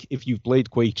Quake, if you've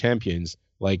played Quake Champions,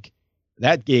 like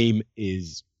that game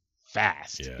is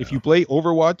fast. Yeah. If you play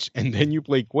Overwatch and then you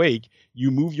play Quake, you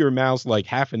move your mouse like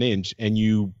half an inch and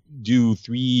you do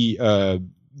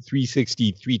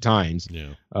 360 3 times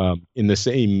in the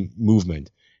same movement.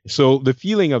 So the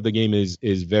feeling of the game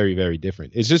is very, very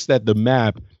different. It's just that the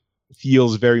map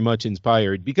feels very much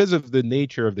inspired because of the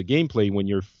nature of the gameplay. When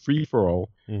you're free for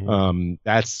all,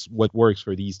 that's what works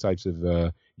for these types of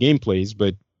gameplays.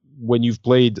 But when you've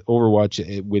played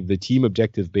Overwatch with the team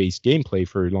objective based gameplay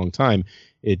for a long time,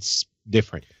 it's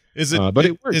different. Is it? But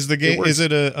it works. Is the game? Is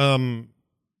it a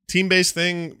team based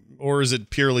thing, or is it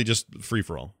purely just free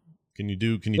for all? Can you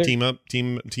team up?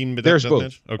 Team. There's both.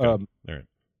 Match? Okay. All right.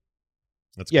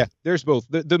 That's yeah. Good. There's both.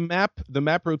 The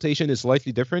map rotation is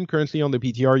slightly different. Currently on the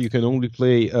PTR, you can only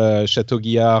play Chateau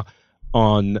Guillard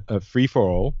on free for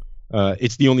all.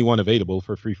 It's the only one available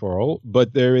for free for all,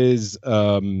 but there is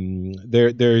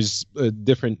there's a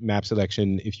different map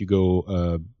selection if you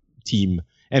go team,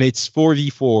 and it's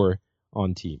 4v4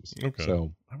 on teams. Okay.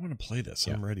 So I want to play this.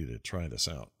 I'm ready to try this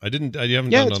out. I haven't done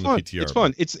it on fun. the PTR. It's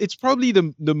fun. It's probably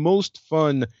the most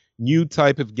fun new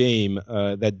type of game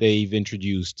that they've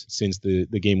introduced since the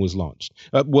game was launched.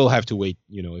 We'll have to wait,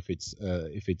 if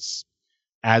it's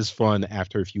as fun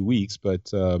after a few weeks,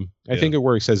 but I think it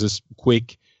works as a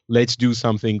quick. Let's do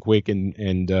something quick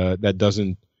and that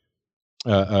doesn't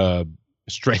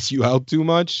stress you out too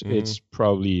much. It's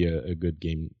probably a good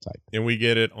game type. And we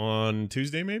get it on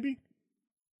Tuesday, maybe?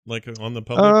 Like on the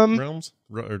public realms?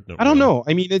 I don't know.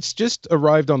 I mean, it's just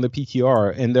arrived on the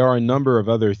PTR, and there are a number of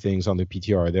other things on the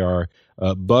PTR. There are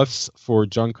buffs for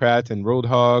Junkrat and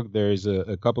Roadhog. There's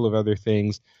a couple of other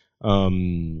things.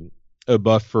 A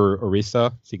buff for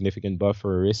Orisa, significant buff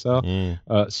for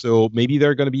Orisa. So maybe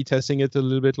they're going to be testing it a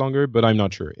little bit longer, but I'm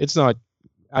not sure. It's not.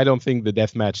 I don't think the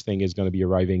deathmatch thing is going to be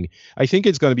arriving. I think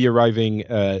it's going to be arriving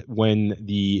when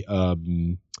the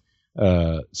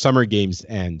summer games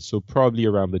end. So probably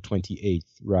around the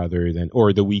 28th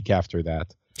or the week after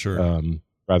that. Sure.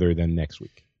 Rather than next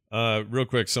week. Real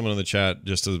quick, someone in the chat,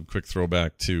 just a quick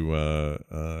throwback to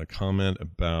a comment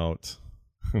about,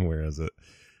 where is it?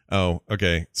 Oh,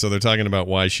 okay. So they're talking about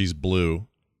why she's blue.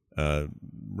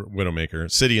 Widowmaker.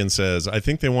 Sidian says, I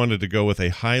think they wanted to go with a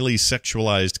highly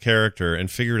sexualized character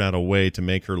and figured out a way to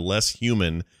make her less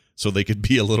human so they could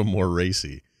be a little more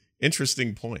racy.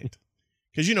 Interesting point.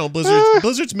 Because,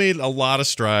 Blizzard's made a lot of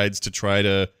strides to try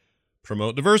to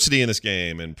promote diversity in this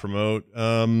game and promote,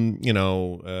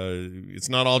 it's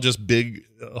not all just big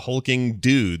hulking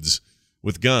dudes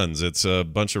with guns. It's a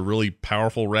bunch of really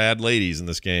powerful, rad ladies in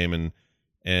this game, and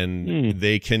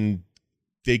they can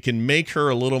make her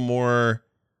a little more.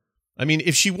 I mean,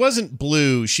 if she wasn't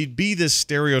blue, she'd be this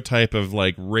stereotype of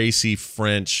like racy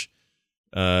French,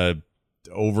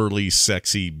 overly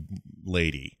sexy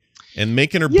lady. And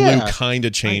making her Yeah, blue kind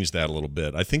of changed that a little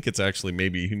bit. I think it's actually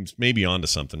maybe onto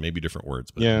something, maybe different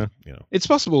words. But, yeah, you know, it's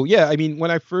possible. Yeah, I mean, when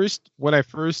I first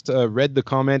read the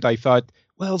comment, I thought,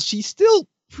 well, she's still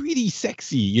pretty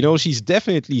sexy. You know, she's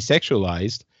definitely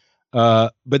sexualized.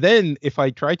 But then if I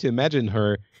try to imagine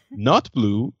her not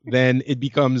blue, then it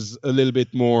becomes a little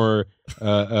bit more.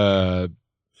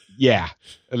 Yeah,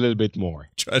 a little bit more.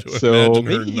 try to So imagine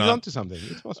her maybe he's not. onto something.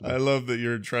 It's possible. I love that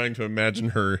you're trying to imagine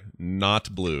her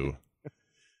not blue.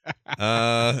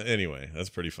 Anyway, that's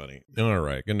pretty funny. All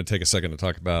right, going to take a second to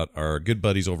talk about our good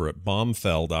buddies over at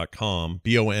bombfell.com.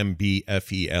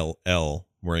 BOMBFELL,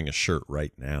 wearing a shirt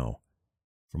right now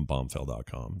from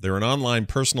bombfell.com. They're an online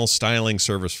personal styling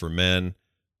service for men.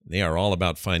 They are all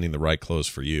about finding the right clothes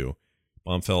for you.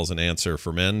 Bombfell is an answer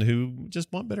for men who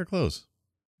just want better clothes.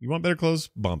 You want better clothes?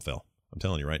 Bombfell. I'm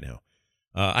telling you right now.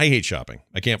 I hate shopping.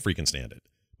 I can't freaking stand it.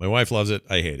 My wife loves it.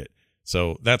 I hate it.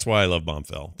 So that's why I love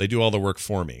Bombfell. They do all the work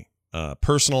for me.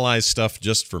 Personalized stuff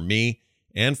just for me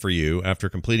and for you. After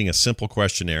completing a simple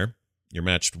questionnaire, you're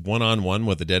matched one-on-one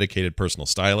with a dedicated personal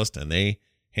stylist, and they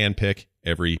handpick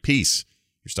every piece.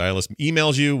 Your stylist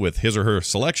emails you with his or her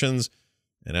selections,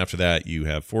 and after that, you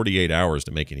have 48 hours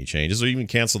to make any changes or even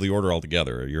cancel the order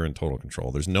altogether. You're in total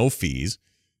control. There's no fees.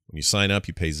 When you sign up,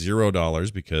 you pay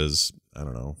 $0 because, I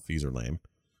don't know, fees are lame.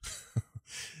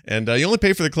 And you only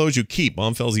pay for the clothes you keep.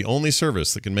 Bombfell is the only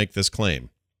service that can make this claim.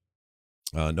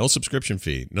 No subscription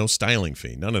fee, no styling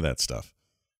fee, none of that stuff.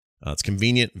 It's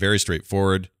convenient, very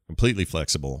straightforward, completely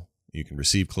flexible. You can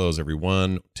receive clothes every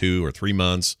 1, 2, or 3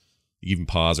 months. You even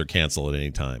pause or cancel at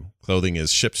any time. Clothing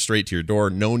is shipped straight to your door.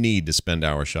 No need to spend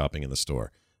hours shopping in the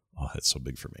store. Oh, that's so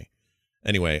big for me.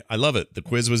 Anyway, I love it. The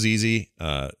quiz was easy.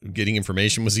 Getting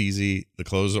information was easy. The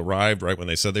clothes arrived right when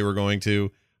they said they were going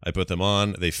to. I put them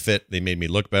on. They fit. They made me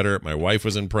look better. My wife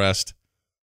was impressed,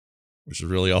 which is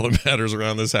really all that matters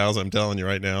around this house. I'm telling you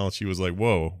right now. She was like,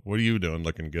 whoa, what are you doing?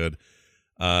 Looking good.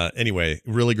 Anyway,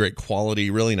 really great quality,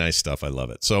 really nice stuff. I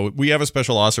love it. So we have a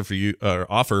special offer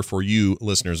for you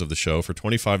listeners of the show. For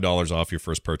 $25 off your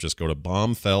first purchase, go to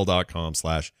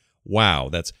bombfell.com/wow.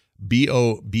 That's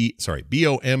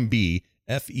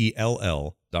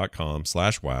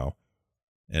BOMBFELL.com/wow.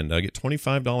 And get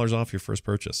 $25 off your first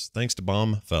purchase. Thanks to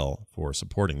Bombfell for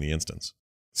supporting the instance.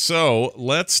 So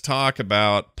let's talk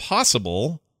about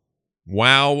possible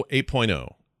WoW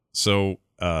 8.0. So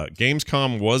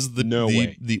Gamescom was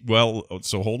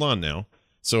so hold on now.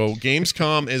 So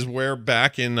Gamescom is where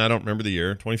back in, I don't remember the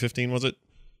year, 2015 was it?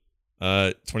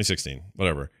 2016,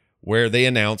 whatever, where they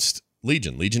announced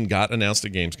Legion. Legion got announced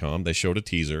at Gamescom. They showed a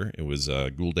teaser. It was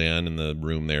Gul'dan in the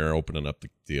room there opening up the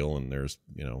deal, and there's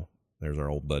our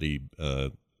old buddy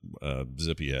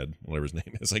Zippy Head, whatever his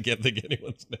name is. I can't think of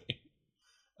anyone's name.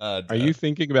 Are you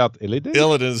thinking about Illidan?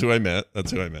 Illidan is who I meant. That's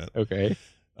who I meant. Okay.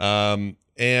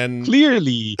 And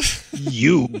clearly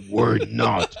you were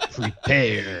not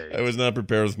prepared. I was not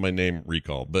prepared with my name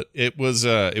recall, but it was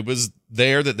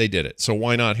there that they did it. So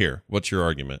why not here? What's your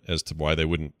argument as to why they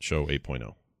wouldn't show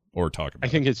 8.0 or talk about it?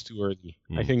 I think it's too early.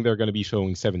 I think they're going to be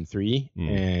showing 7.3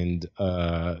 and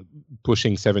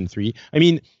pushing 7.3. I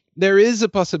mean, there is a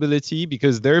possibility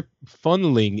because they're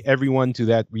funneling everyone to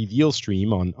that reveal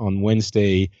stream on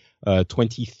Wednesday,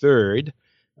 23rd.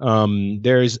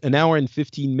 There's an hour and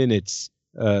 15 minutes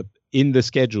in the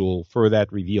schedule for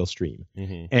that reveal stream.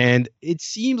 Mm-hmm. And it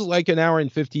seems like an hour and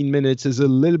 15 minutes is a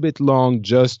little bit long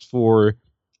just for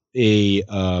a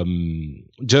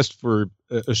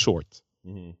short.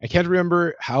 Mm-hmm. I can't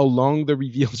remember how long the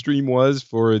reveal stream was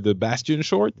for the Bastion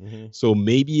short. Mm-hmm. So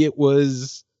maybe it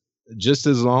was just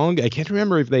as long. I can't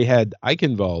remember if they had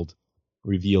Eichenwald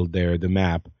revealed there, the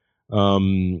map.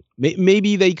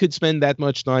 Maybe they could spend that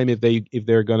much time if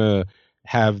they're gonna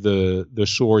have the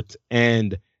short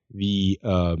and the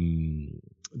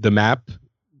map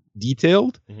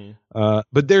detailed. Mm-hmm.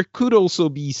 But there could also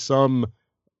be some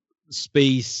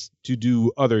space to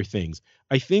do other things.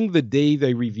 I think the day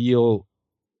they reveal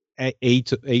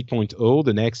 8.0,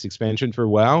 the next expansion for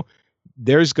WoW,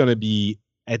 there's gonna be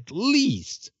at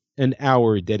least an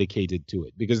hour dedicated to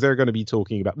it because they're gonna be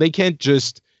talking about. They can't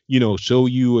just show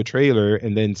you a trailer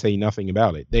and then say nothing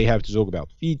about it. They have to talk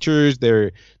about features.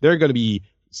 They're going to be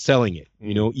selling it.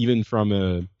 Even from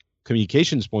a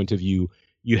communications point of view,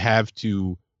 you have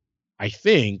to, I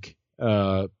think,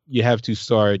 you have to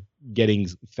start getting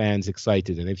fans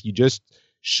excited. And if you just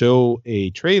show a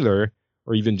trailer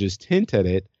or even just hint at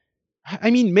it,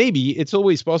 I mean, maybe it's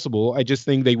always possible. I just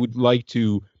think they would like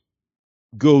to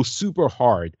go super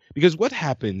hard because what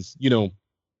happens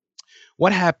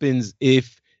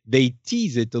if they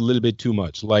tease it a little bit too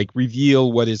much, like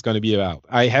reveal what it's going to be about?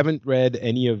 I haven't read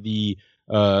any of the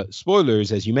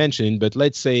spoilers, as you mentioned, but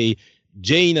let's say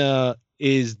Jaina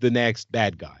is the next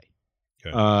bad guy.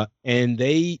 Okay. And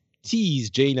they tease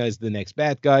Jaina as the next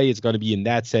bad guy. It's going to be in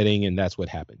that setting, and that's what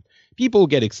happened. People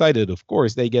get excited, of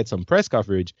course. They get some press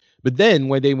coverage. But then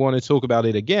when they want to talk about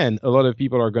it again, a lot of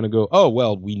people are going to go, oh,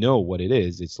 well, we know what it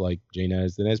is. It's like Jaina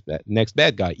is the next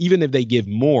bad guy, even if they give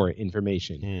more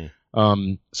information.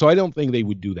 So I don't think they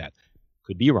would do that.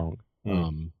 Could be wrong.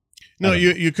 No,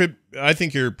 you could. I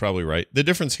think you're probably right. The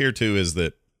difference here, too, is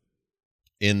that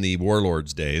in the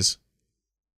Warlords days,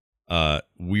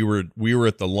 we were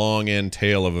at the long end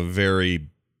tail of a very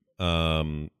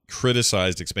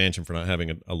criticized expansion for not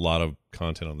having a lot of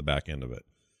content on the back end of it.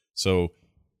 So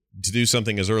to do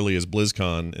something as early as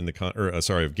BlizzCon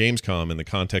of Gamescom in the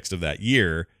context of that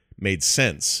year made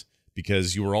sense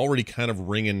because you were already kind of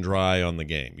wringing dry on the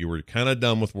game. You were kind of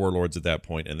done with Warlords at that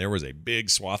point, and there was a big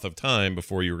swath of time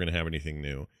before you were going to have anything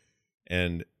new.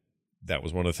 And that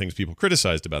was one of the things people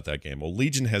criticized about that game. Well,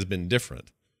 Legion has been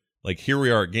different. Like, here we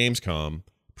are at Gamescom,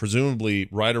 presumably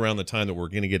right around the time that we're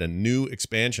going to get a new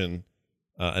expansion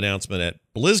announcement at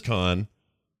BlizzCon,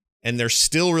 and they're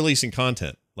still releasing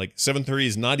content. Like, 7.3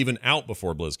 is not even out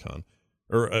before BlizzCon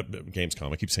or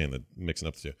Gamescom. I keep saying that, mixing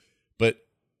up the two, but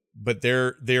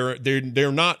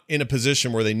they're not in a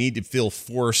position where they need to feel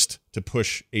forced to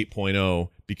push 8.0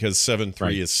 because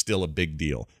 7.3 is still a big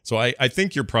deal. So I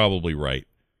think you're probably right.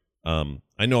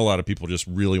 I know a lot of people just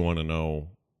really want to know,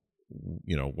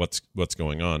 what's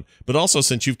going on, but also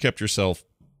since you've kept yourself,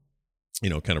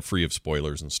 kind of free of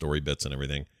spoilers and story bits and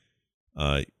everything,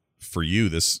 for you,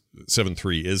 this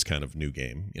 7.3 is kind of new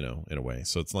game, in a way.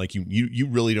 So it's like you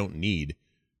really don't need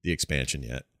the expansion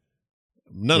yet.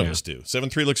 None of us do.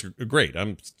 7.3 looks great.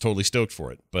 I'm totally stoked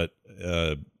for it. But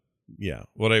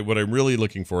what I'm really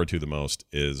looking forward to the most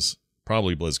is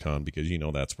probably BlizzCon, because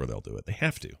that's where they'll do it. They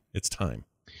have to. It's time.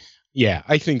 Yeah,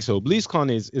 I think so. BlizzCon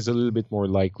is a little bit more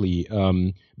likely.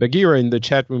 Bagheera in the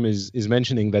chat room is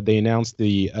mentioning that they announced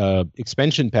the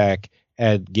expansion pack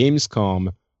at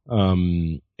Gamescom,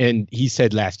 and he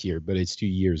said last year, but it's 2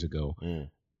 years ago.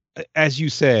 As you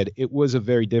said, it was a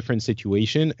very different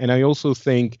situation, and I also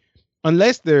think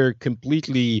unless they're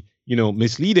completely,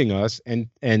 misleading us and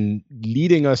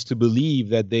leading us to believe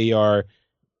that they are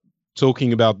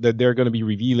talking about that they're going to be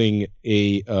revealing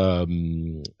a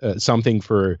something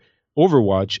for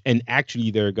Overwatch, and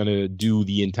actually they're going to do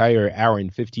the entire hour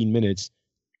and 15 minutes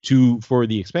for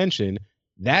the expansion,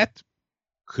 that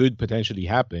could potentially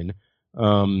happen.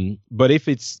 But if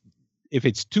it's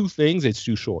two things, it's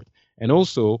too short. And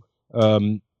also,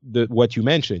 what you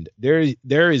mentioned,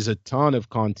 there is a ton of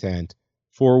content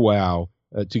for WoW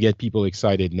to get people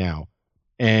excited now.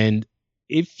 And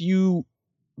if you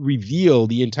reveal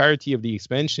the entirety of the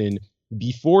expansion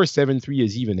before 7.3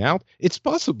 is even out, it's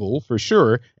possible for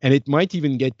sure, and it might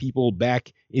even get people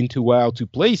back into WoW to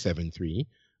play 7.3.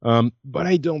 But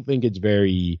I don't think it's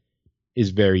very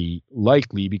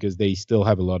likely, because they still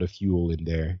have a lot of fuel in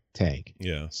their tank.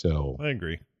 Yeah. So I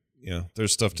agree. Yeah,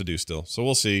 there's stuff to do still. So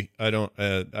we'll see.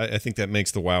 I think that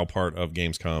makes the WoW part of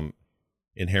Gamescom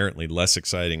inherently less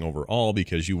exciting overall,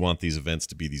 because you want these events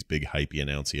to be these big hypey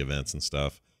announcy events and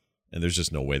stuff, and there's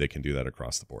just no way they can do that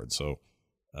across the board. So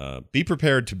be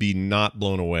prepared to be not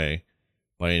blown away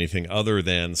by anything other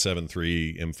than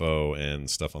 7.3 info and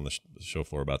stuff on the show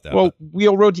floor about that. Well, we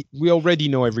already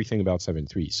know everything about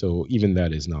 7.3, so even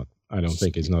that is not, I don't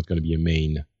think, is not going to be a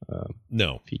main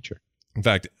feature. In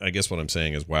fact, I guess what I'm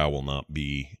saying is WoW will not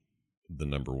be the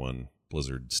number one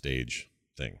Blizzard stage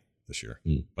thing this year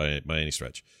by any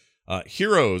stretch.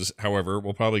 Heroes, however,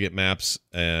 will probably get maps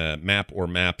and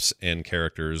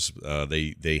characters.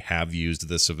 They have used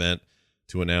this event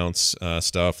to announce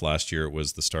stuff. Last year it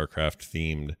was the StarCraft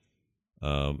themed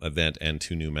event and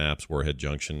 2 new maps: Warhead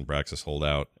Junction, Braxis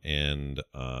Holdout, and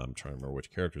I'm trying to remember which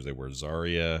characters they were.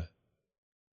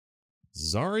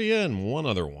 Zarya and one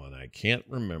other one. I can't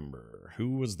remember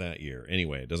who was that year.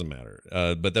 Anyway, it doesn't matter.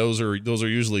 But those are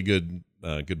usually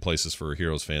good places for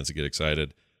Heroes fans to get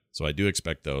excited. So I do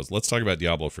expect those. Let's talk about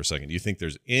Diablo for a second. Do you think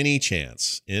there's any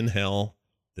chance in hell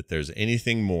that there's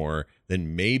anything more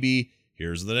than maybe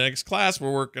here's the next class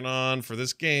we're working on for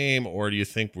this game? Or do you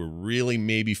think we're really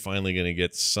maybe finally going to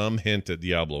get some hint at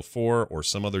Diablo 4 or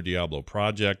some other Diablo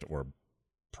project or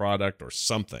product or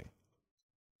something?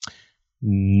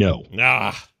 No.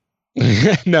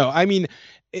 No, I mean,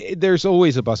 there's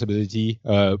always a possibility.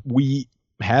 We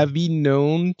have been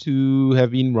known to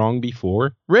have been wrong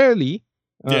before. Rarely,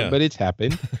 but it's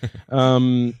happened.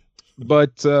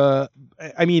 But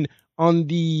I mean, on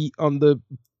the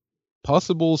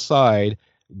possible side,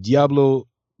 Diablo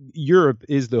Europe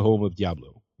is the home of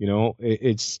Diablo.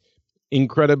 It's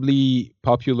incredibly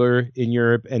popular in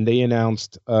Europe, and they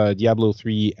announced Diablo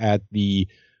 3 at the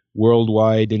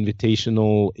Worldwide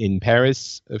Invitational in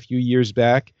Paris a few years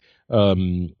back.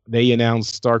 They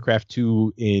announced StarCraft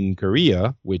 2 in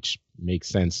Korea, which makes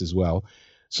sense as well.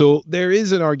 So there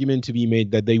is an argument to be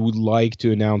made that they would like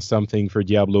to announce something for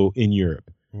Diablo in Europe.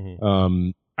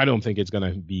 I don't think it's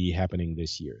going to be happening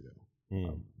this year,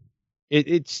 though.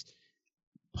 It's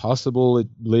possible at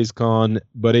BlizzCon,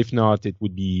 but if not, it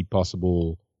would be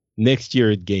possible next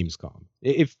year at Gamescom.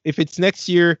 If it's next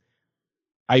year,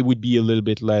 I would be a little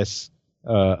bit less,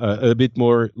 a bit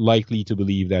more likely to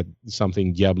believe that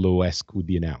something Diablo-esque would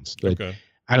be announced. But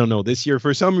I don't know. This year,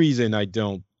 for some reason, I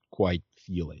don't quite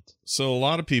feel it. So a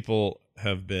lot of people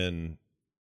have been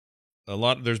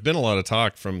there's been a lot of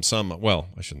talk from some, well,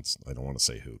 I don't want to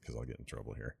say who because I'll get in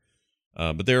trouble here.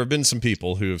 But there have been some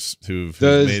people who've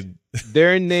made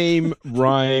their name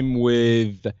rhyme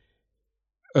with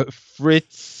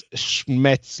Fritz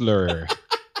Schmetzler.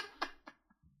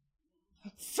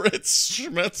 Fritz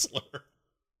Schmetzler.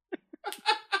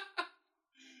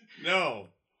 No.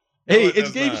 Hey,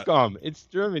 it's Gamescom. It's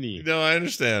Germany. No, I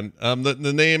understand.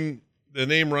 The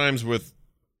name rhymes with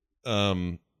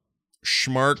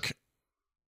Schmark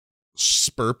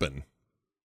Spurpen.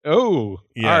 Oh,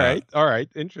 yeah. All right,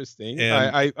 interesting.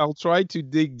 And I'll try to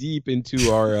dig deep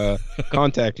into our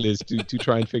contact list to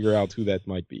try and figure out who that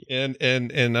might be. And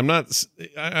I'm not.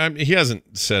 He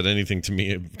hasn't said anything to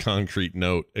me of concrete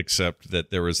note, except that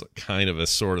there was kind of a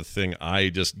sort of thing I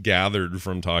just gathered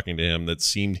from talking to him that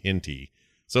seemed hinty.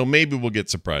 So maybe we'll get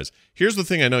surprised. Here's the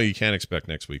thing I know you can't expect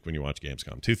next week when you watch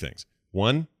Gamescom. Two things.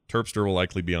 One, Terpster will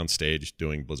likely be on stage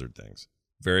doing Blizzard things.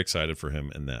 Very excited for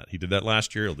him in that. He did that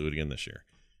last year. He'll do it again this year.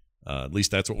 At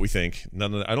least that's what we think.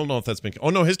 I don't know if that's been. Oh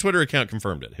no, his Twitter account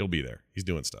confirmed it. He'll be there. He's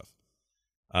doing stuff.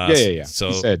 Yeah. So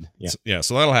he said,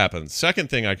 So that'll happen. Second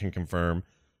thing I can confirm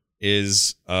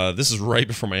is this is right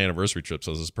before my anniversary trip,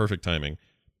 so this is perfect timing.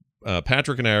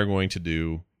 Patrick and I are going to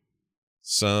do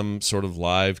some sort of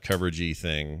live coveragey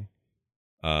thing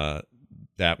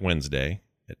that Wednesday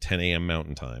at 10 a.m.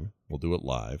 Mountain Time. We'll do it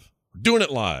live. We're doing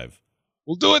it live.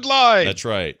 We'll do it live. That's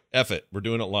right. F it. We're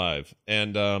doing it live.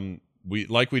 And we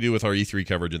do with our E3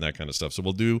 coverage and that kind of stuff. So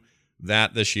we'll do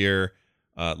that this year.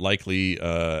 Likely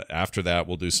after that,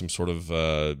 we'll do some sort of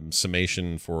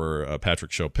summation for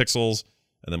Patrick's show Pixels,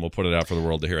 and then we'll put it out for the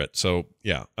world to hear it. So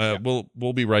yeah,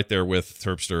 we'll be right there with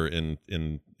Terpster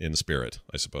in spirit,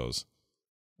 I suppose,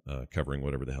 covering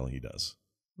whatever the hell he does.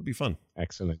 It'll be fun.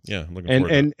 Excellent. Yeah, I'm looking forward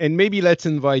to it. And maybe let's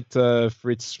invite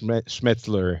Fritz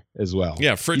Schmetzler as well.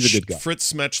 Yeah, Fritz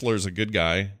Schmetzler's a good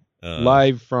guy.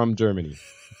 Live from Germany.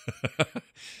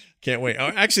 Can't wait.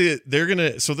 Actually, they're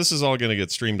gonna. So this is all gonna get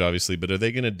streamed, obviously. But are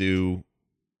they gonna do?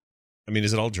 I mean,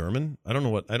 is it all German? I don't know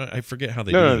what. I forget how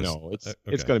they do this. No.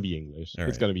 It's gonna be English. All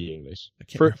it's right. gonna be English.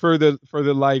 For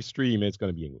the live stream, it's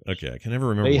gonna be English. Okay, I can never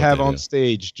remember. They have on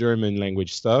stage German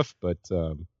language stuff, but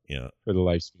yeah, for the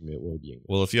live stream, it will be English.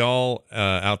 Well, if y'all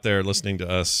out there listening to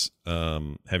us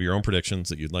have your own predictions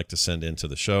that you'd like to send into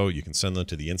the show, you can send them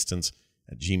to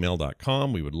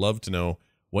theinstance@gmail.com. We would love to know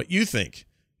what you think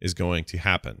is going to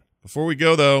happen. Before we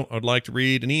go, though, I'd like to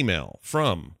read an email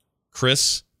from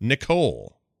Chris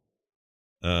Nicole.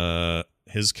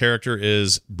 His character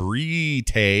is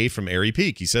Brite from Airy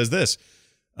Peak. He says this.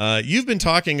 You've been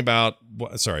talking about,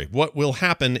 what will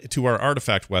happen to our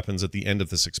artifact weapons at the end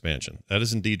of this expansion. That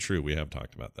is indeed true. We have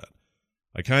talked about that.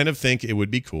 I kind of think it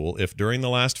would be cool if during the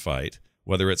last fight,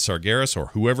 whether it's Sargeras or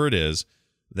whoever it is,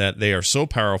 that they are so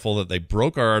powerful that they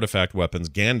broke our artifact weapons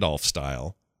Gandalf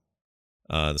style.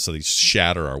 So they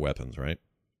shatter our weapons, right?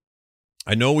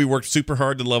 I know we worked super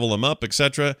hard to level them up,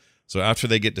 etc. So after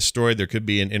they get destroyed, there could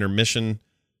be an intermission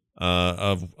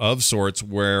of sorts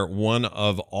where one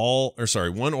or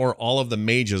all of the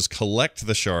mages collect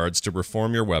the shards to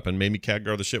reform your weapon. Maybe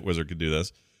Khadgar the Shit Wizard could do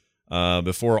this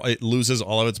before it loses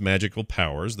all of its magical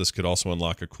powers. This could also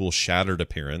unlock a cool shattered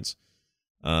appearance.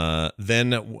 Then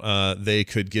they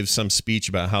could give some speech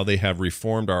about how they have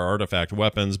reformed our artifact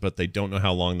weapons, but they don't know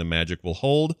how long the magic will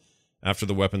hold. After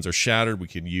the weapons are shattered, we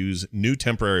can use new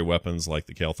temporary weapons like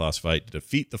the Kael'thas fight to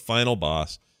defeat the final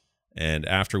boss. And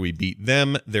after we beat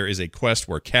them, there is a quest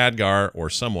where Khadgar or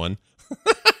someone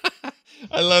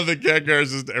I love that Khadgar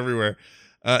is just everywhere.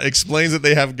 Explains that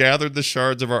they have gathered the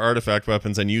shards of our artifact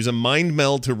weapons and use a mind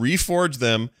meld to reforge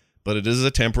them, but it is a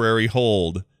temporary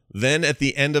hold. Then at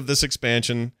the end of this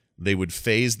expansion, they would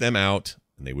phase them out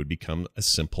and they would become a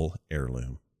simple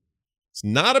heirloom. It's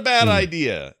not a bad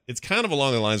idea. It's kind of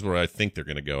along the lines where I think they're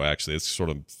going to go, actually. It sort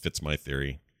of fits my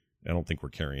theory. I don't think we're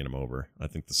carrying them over. I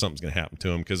think that something's going to happen to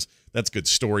them because that's good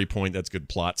story point. That's good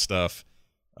plot stuff.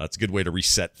 It's a good way to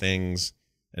reset things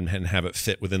and have it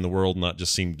fit within the world, not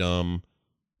just seem dumb.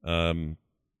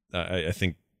 I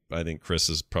think Chris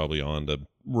is probably on to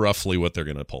roughly what they're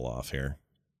going to pull off here.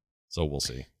 So we'll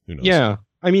see. Who knows? Yeah.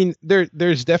 I mean,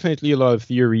 there's definitely a lot of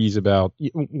theories about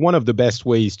one of the best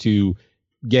ways to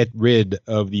get rid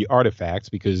of the artifacts,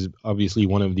 because obviously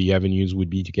one of the avenues would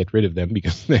be to get rid of them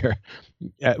because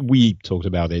we talked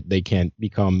about it. They can't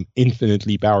become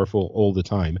infinitely powerful all the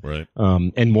time, right?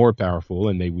 And more powerful,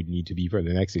 and they would need to be for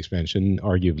the next expansion,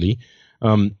 arguably.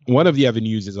 One of the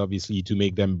avenues is obviously to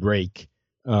make them break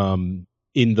in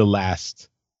the last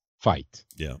fight.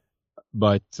 Yeah.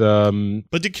 But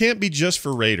it can't be just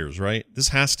for raiders, right? This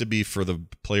has to be for the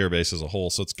player base as a whole.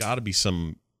 So it's got to be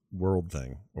some world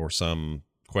thing or some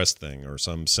quest thing or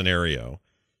some scenario.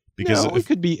 Because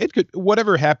it could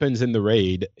whatever happens in the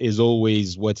raid is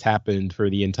always what's happened for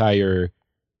the entire,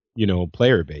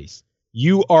 player base.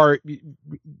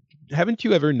 Haven't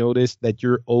you ever noticed that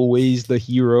you're always the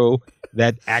hero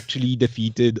that actually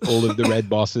defeated all of the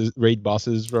raid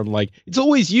bosses from, like, it's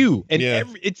always you and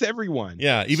it's everyone.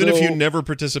 Yeah, even if you never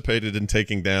participated in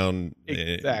taking down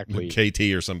exactly KT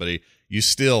or somebody, you're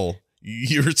still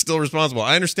responsible.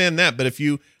 I understand that, but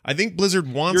I think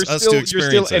Blizzard wants us to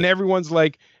experience it. And everyone's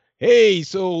like, hey,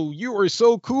 so you were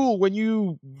so cool when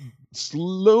you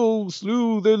slew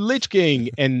the Lich King,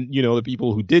 and the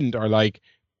people who didn't are like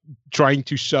trying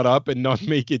to shut up and not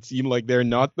make it seem like they're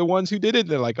not the ones who did it.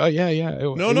 They're like, oh yeah,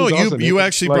 awesome. You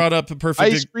actually brought up a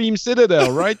perfect Ice Cream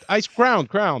Citadel, right? Ice Crown,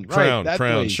 right? Crown,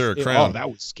 place. Sure, Crown. Oh, that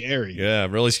was scary. Yeah,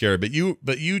 really scary. But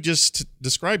you just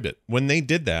described it. When they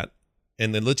did that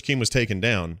and the Lich King was taken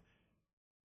down,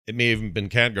 it may have even been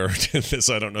Khadgar did this.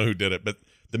 I don't know who did it, but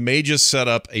the mages set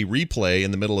up a replay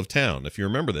in the middle of town. If you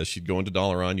remember this, you'd go into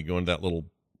Dalaran, you'd go into that little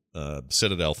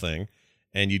citadel thing,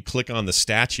 and you'd click on the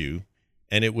statue,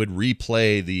 and it would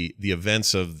replay the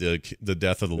events of the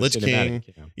death of the Lich King.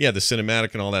 Yeah, the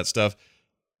cinematic and all that stuff.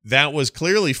 That was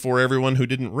clearly for everyone who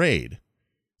didn't raid.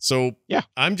 So yeah,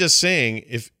 I'm just saying,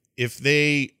 if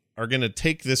they are going to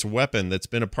take this weapon that's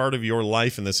been a part of your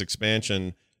life in this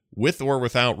expansion, with or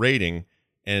without raiding,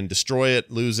 and destroy it,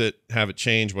 lose it, have it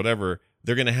change, whatever,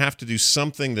 they're going to have to do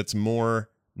something that's more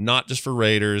not just for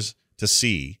raiders to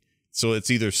see. So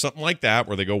it's either something like that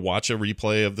where they go watch a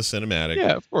replay of the cinematic.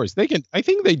 Yeah, of course. They can. I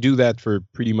think they do that for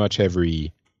pretty much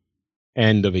every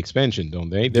end of expansion, don't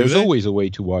they? There's always a way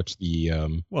to watch the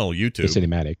YouTube, the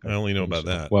cinematic. I only know about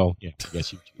that. Well, yeah, I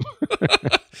guess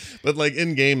YouTube. But like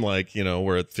in game, like,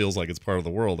 where it feels like it's part of the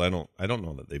world, I don't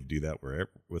know that they do that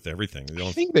with everything.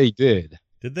 I think they did.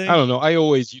 Did they? I don't know. I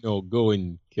always, go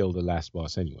and kill the last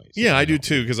boss anyways. Yeah, I do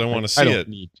too, because I want to see it.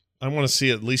 I want to see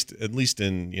it at least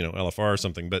in LFR or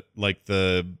something. But like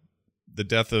the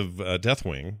death of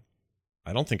Deathwing,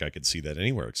 I don't think I could see that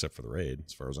anywhere except for the raid,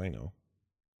 as far as I know.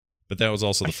 But that was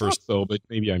also the first. So, but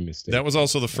maybe I missed it. That was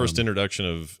also the first introduction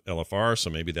of LFR, so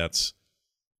maybe that's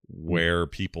where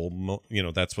people,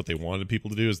 that's what they wanted people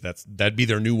to do. Is that'd be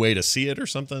their new way to see it or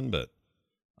something? But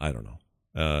I don't know.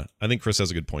 I think Chris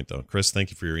has a good point though. Chris, thank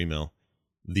you for your email.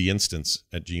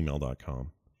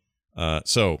 theinstance@gmail.com.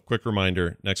 So, quick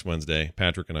reminder, next Wednesday,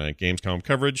 Patrick and I, Gamescom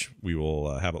coverage. We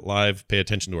will have it live. Pay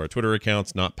attention to our Twitter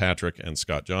accounts, not Patrick and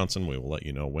Scott Johnson. We will let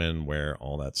you know when, where,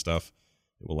 all that stuff.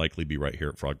 It will likely be right here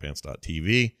at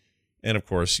frogpants.tv. And, of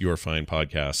course, your fine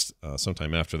podcast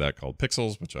sometime after that called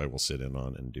Pixels, which I will sit in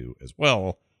on and do as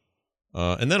well.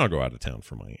 And then I'll go out of town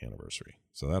for my anniversary.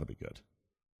 So that'll be good.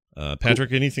 Patrick,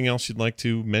 cool. Anything else you'd like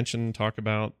to mention, talk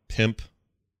about, pimp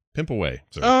away?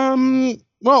 Sorry.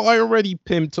 Well, I already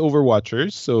pimped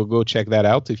Overwatchers, so go check that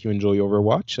out if you enjoy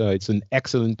Overwatch. It's an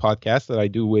excellent podcast that I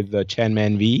do with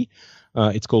Chanman V.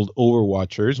 It's called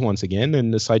Overwatchers, once again.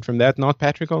 And aside from that, not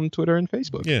Patrick on Twitter and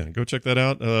Facebook. Yeah, go check that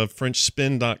out.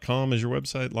 FrenchSpin.com is your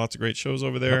website. Lots of great shows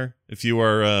over there. Yep. If you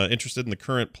are interested in the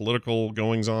current political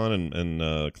goings-on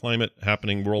and climate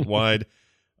happening worldwide,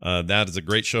 that is a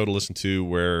great show to listen to,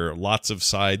 where lots of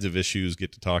sides of issues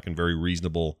get to talk in very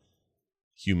reasonable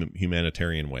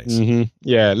humanitarian ways. Mm-hmm.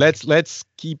 Yeah, let's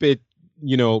keep it,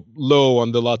 low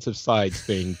on the lots of sides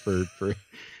thing for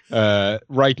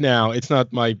right now. It's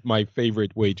not my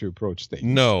favorite way to approach things.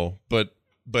 No, but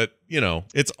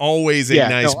it's always a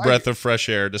nice breath of fresh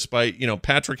air. Despite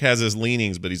Patrick has his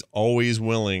leanings, but he's always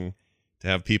willing to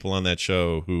have people on that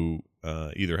show who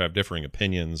either have differing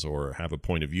opinions or have a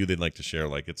point of view they'd like to share.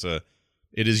 Like it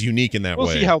is unique in that way.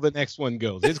 We'll see how the next one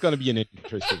goes. It's going to be an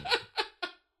interesting one.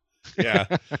 Yeah,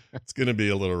 it's going to be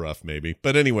a little rough maybe.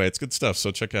 But anyway, it's good stuff. So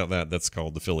check out that. That's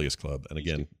called the Phileas Club. And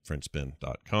again,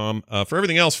 FrenchSpin.com. For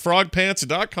everything else,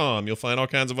 frogpants.com. You'll find all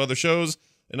kinds of other shows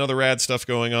and other rad stuff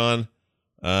going on.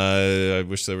 I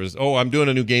wish there was. Oh, I'm doing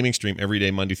a new gaming stream every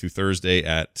day, Monday through Thursday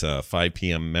at 4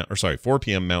 p.m.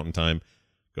 Mountain Time.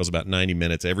 Goes about 90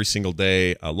 minutes every single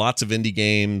day. Lots of indie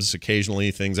games,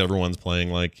 occasionally things everyone's playing,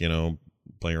 like,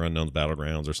 PlayerUnknown's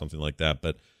Battlegrounds or something like that.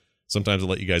 But sometimes I'll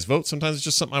let you guys vote. Sometimes it's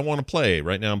just something I want to play.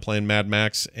 Right now I'm playing Mad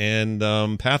Max and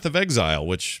Path of Exile,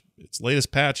 which its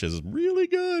latest patch is really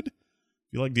good. If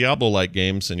you like Diablo-like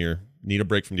games and you need a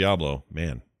break from Diablo,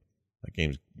 man, that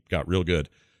game's got real good.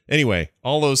 Anyway,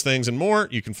 all those things and more,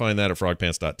 you can find that at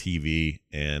frogpants.tv,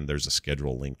 and there's a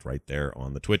schedule linked right there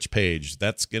on the Twitch page.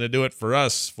 That's going to do it for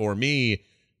us, for me,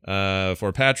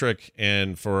 for Patrick,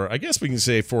 and for, I guess we can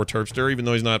say, for Terpster, even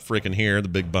though he's not freaking here, the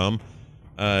big bum.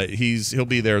 He'll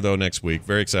be there, though, next week.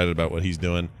 Very excited about what he's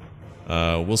doing.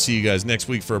 We'll see you guys next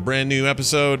week for a brand new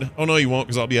episode. Oh, no, you won't,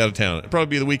 because I'll be out of town. It'll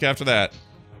probably be the week after that.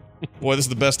 Boy, this is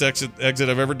the best exit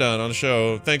I've ever done on a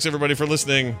show. Thanks, everybody, for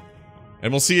listening.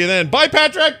 And we'll see you then. Bye,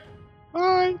 Patrick!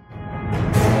 Bye!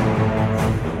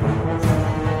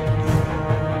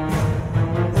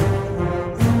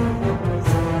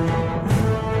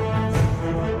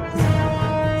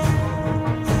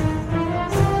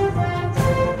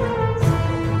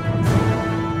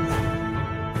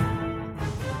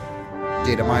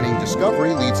 Data mining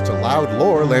discovery leads to loud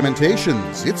lore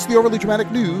lamentations. It's the Overly Dramatic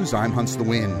News. I'm Hunts the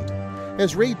Wind.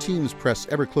 As raid teams press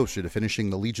ever closer to finishing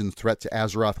the Legion's threat to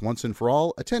Azeroth once and for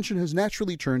all, attention has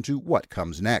naturally turned to what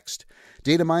comes next.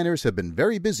 Data miners have been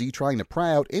very busy trying to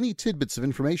pry out any tidbits of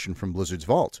information from Blizzard's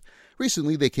vault.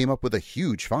 Recently, they came up with a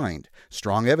huge find,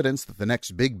 strong evidence that the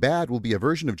next big bad will be a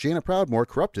version of Jaina Proudmoore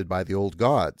corrupted by the old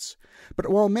gods. But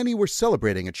while many were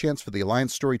celebrating a chance for the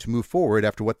Alliance story to move forward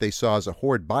after what they saw as a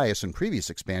Horde bias in previous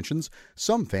expansions,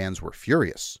 some fans were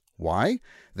furious. Why?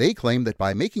 They claimed that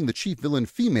by making the chief villain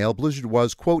female, Blizzard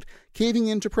was, quote, caving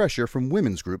into pressure from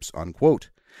women's groups, unquote.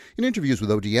 In interviews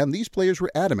with ODM, these players were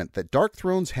adamant that Dark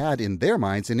Thrones had, in their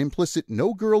minds, an implicit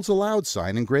no girls allowed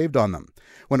sign engraved on them.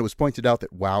 When it was pointed out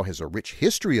that WoW has a rich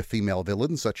history of female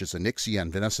villains such as Onyxia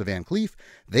and Vanessa Van Cleef,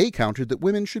 they countered that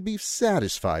women should be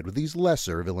satisfied with these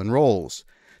lesser villain roles.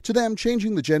 To them,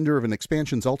 changing the gender of an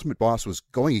expansion's ultimate boss was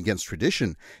going against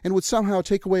tradition and would somehow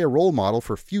take away a role model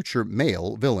for future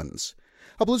male villains.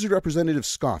 A Blizzard representative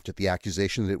scoffed at the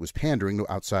accusation that it was pandering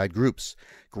to outside groups.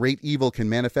 Great evil can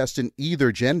manifest in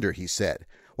either gender, he said.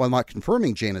 While not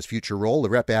confirming Jaina's future role, the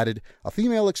rep added, a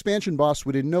female expansion boss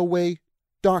would in no way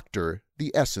doctor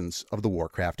the essence of the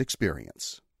Warcraft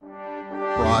experience.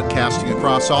 Broadcasting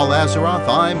across all Azeroth,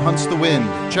 I'm Hunts the Wind.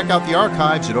 Check out the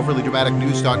archives at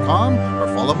overlydramaticnews.com or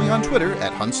follow me on Twitter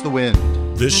at Hunts the Wind.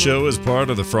 This show is part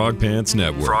of the Frog Pants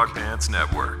Network. Frog Pants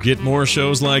Network. Get more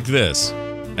shows like this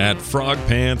at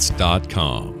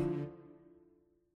frogpants.com.